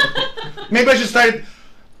 Maybe I should start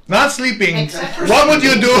not sleeping. Except for What would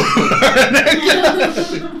you do?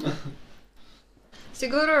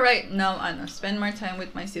 Siguro right now, spend more time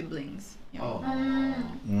with my siblings. Yeah. Oh.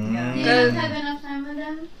 Yeah. You don't have enough time with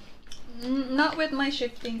them? Not with my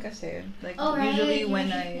shifting kasi. Like Oh, right, usually you're when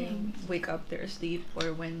shifting. I wake up they're asleep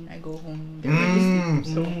or when I go home they're already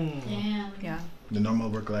asleep. So Damn. yeah. The normal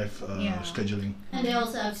work-life Yeah. scheduling. And they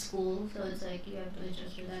also have school, so it's like you have to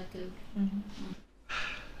adjust for that too.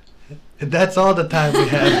 That's all the time we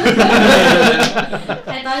have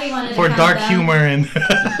I thought he wanted for to dark count down. humor and.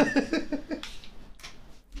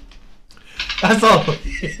 That's all.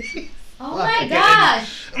 Oh my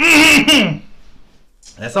gosh!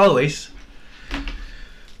 As always,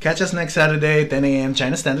 catch us next Saturday, 10 a.m.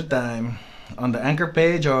 China Standard Time, on the Anchor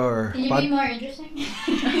page or. Can you be more interesting?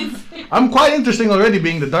 I'm quite interesting already,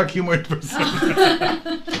 being the dark humor person.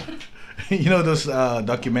 You know those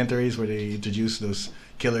documentaries where they introduce those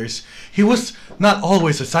killers? He was not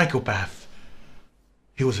always a psychopath.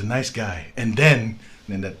 He was a nice guy, and then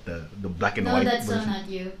that the black and No, white that's so version. not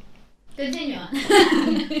you. Continue on.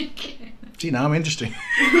 See, now I'm interesting.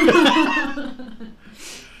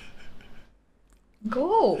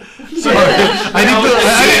 Go. Sorry, I need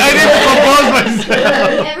to compose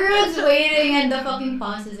myself. Everyone's waiting and the fucking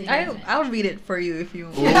pause is again. I'll read it for you if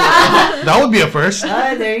you That would be a first.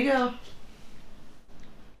 Ah, there you go.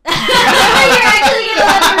 You're actually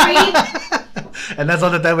gonna let me read? And that's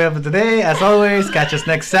all the time we have for today. As always, catch us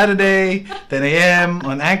next Saturday, 10 a.m.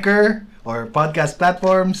 on Anchor or podcast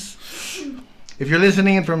platforms. If you're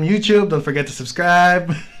listening from YouTube, don't forget to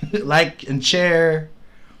subscribe, like, and share.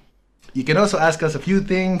 You can also ask us a few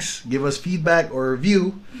things, give us feedback or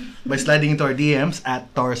review by sliding into our DMs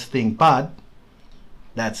at TaurusThingPod.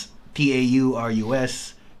 That's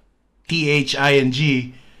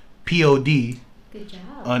TaurusThingPod Good job.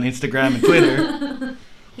 on Instagram and Twitter.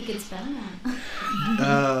 He could spell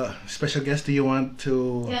that. Special guest, do you want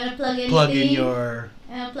to You wanna plug anything? plug in your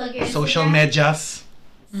plug your social Instagram? medias?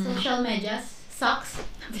 Social medias. Socks.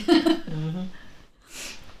 Mm-hmm.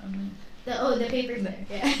 The paper's there.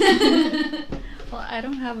 Yeah. Well, I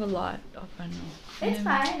don't have a lot of It's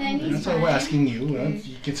fine. And he's That's why fine. we're asking you.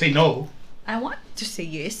 You can say no. I want to say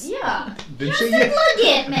yes. Yeah. Then Just say to yes. plug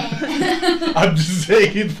it, man. I'm just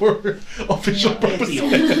saying it for official Yeah,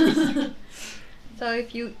 purposes. So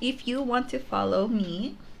if you want to follow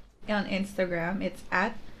me on Instagram, it's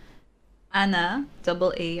at Anna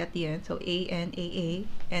double A at the end, so ANAA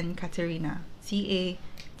and Katerina CATERINA.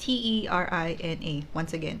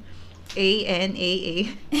 Once again,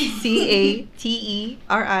 ANAA CATERINA.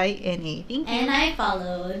 Thank you. And I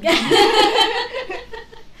followed.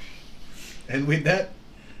 And with that,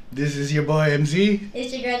 this is your boy MZ.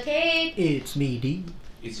 It's your girl Kate. It's me, D.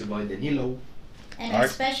 It's your boy Danilo. And our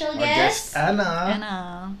special Our guest. Anna.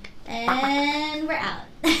 Anna. And we're out.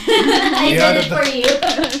 I We did out it of for you.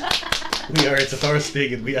 We are. It's a Taurus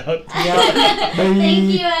thing and we out.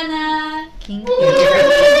 Thank you, Anna. Thank you.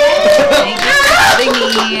 Thank you for having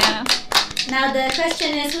me. Now the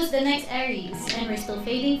question is, who's the next Aries? And we're still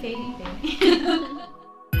fading.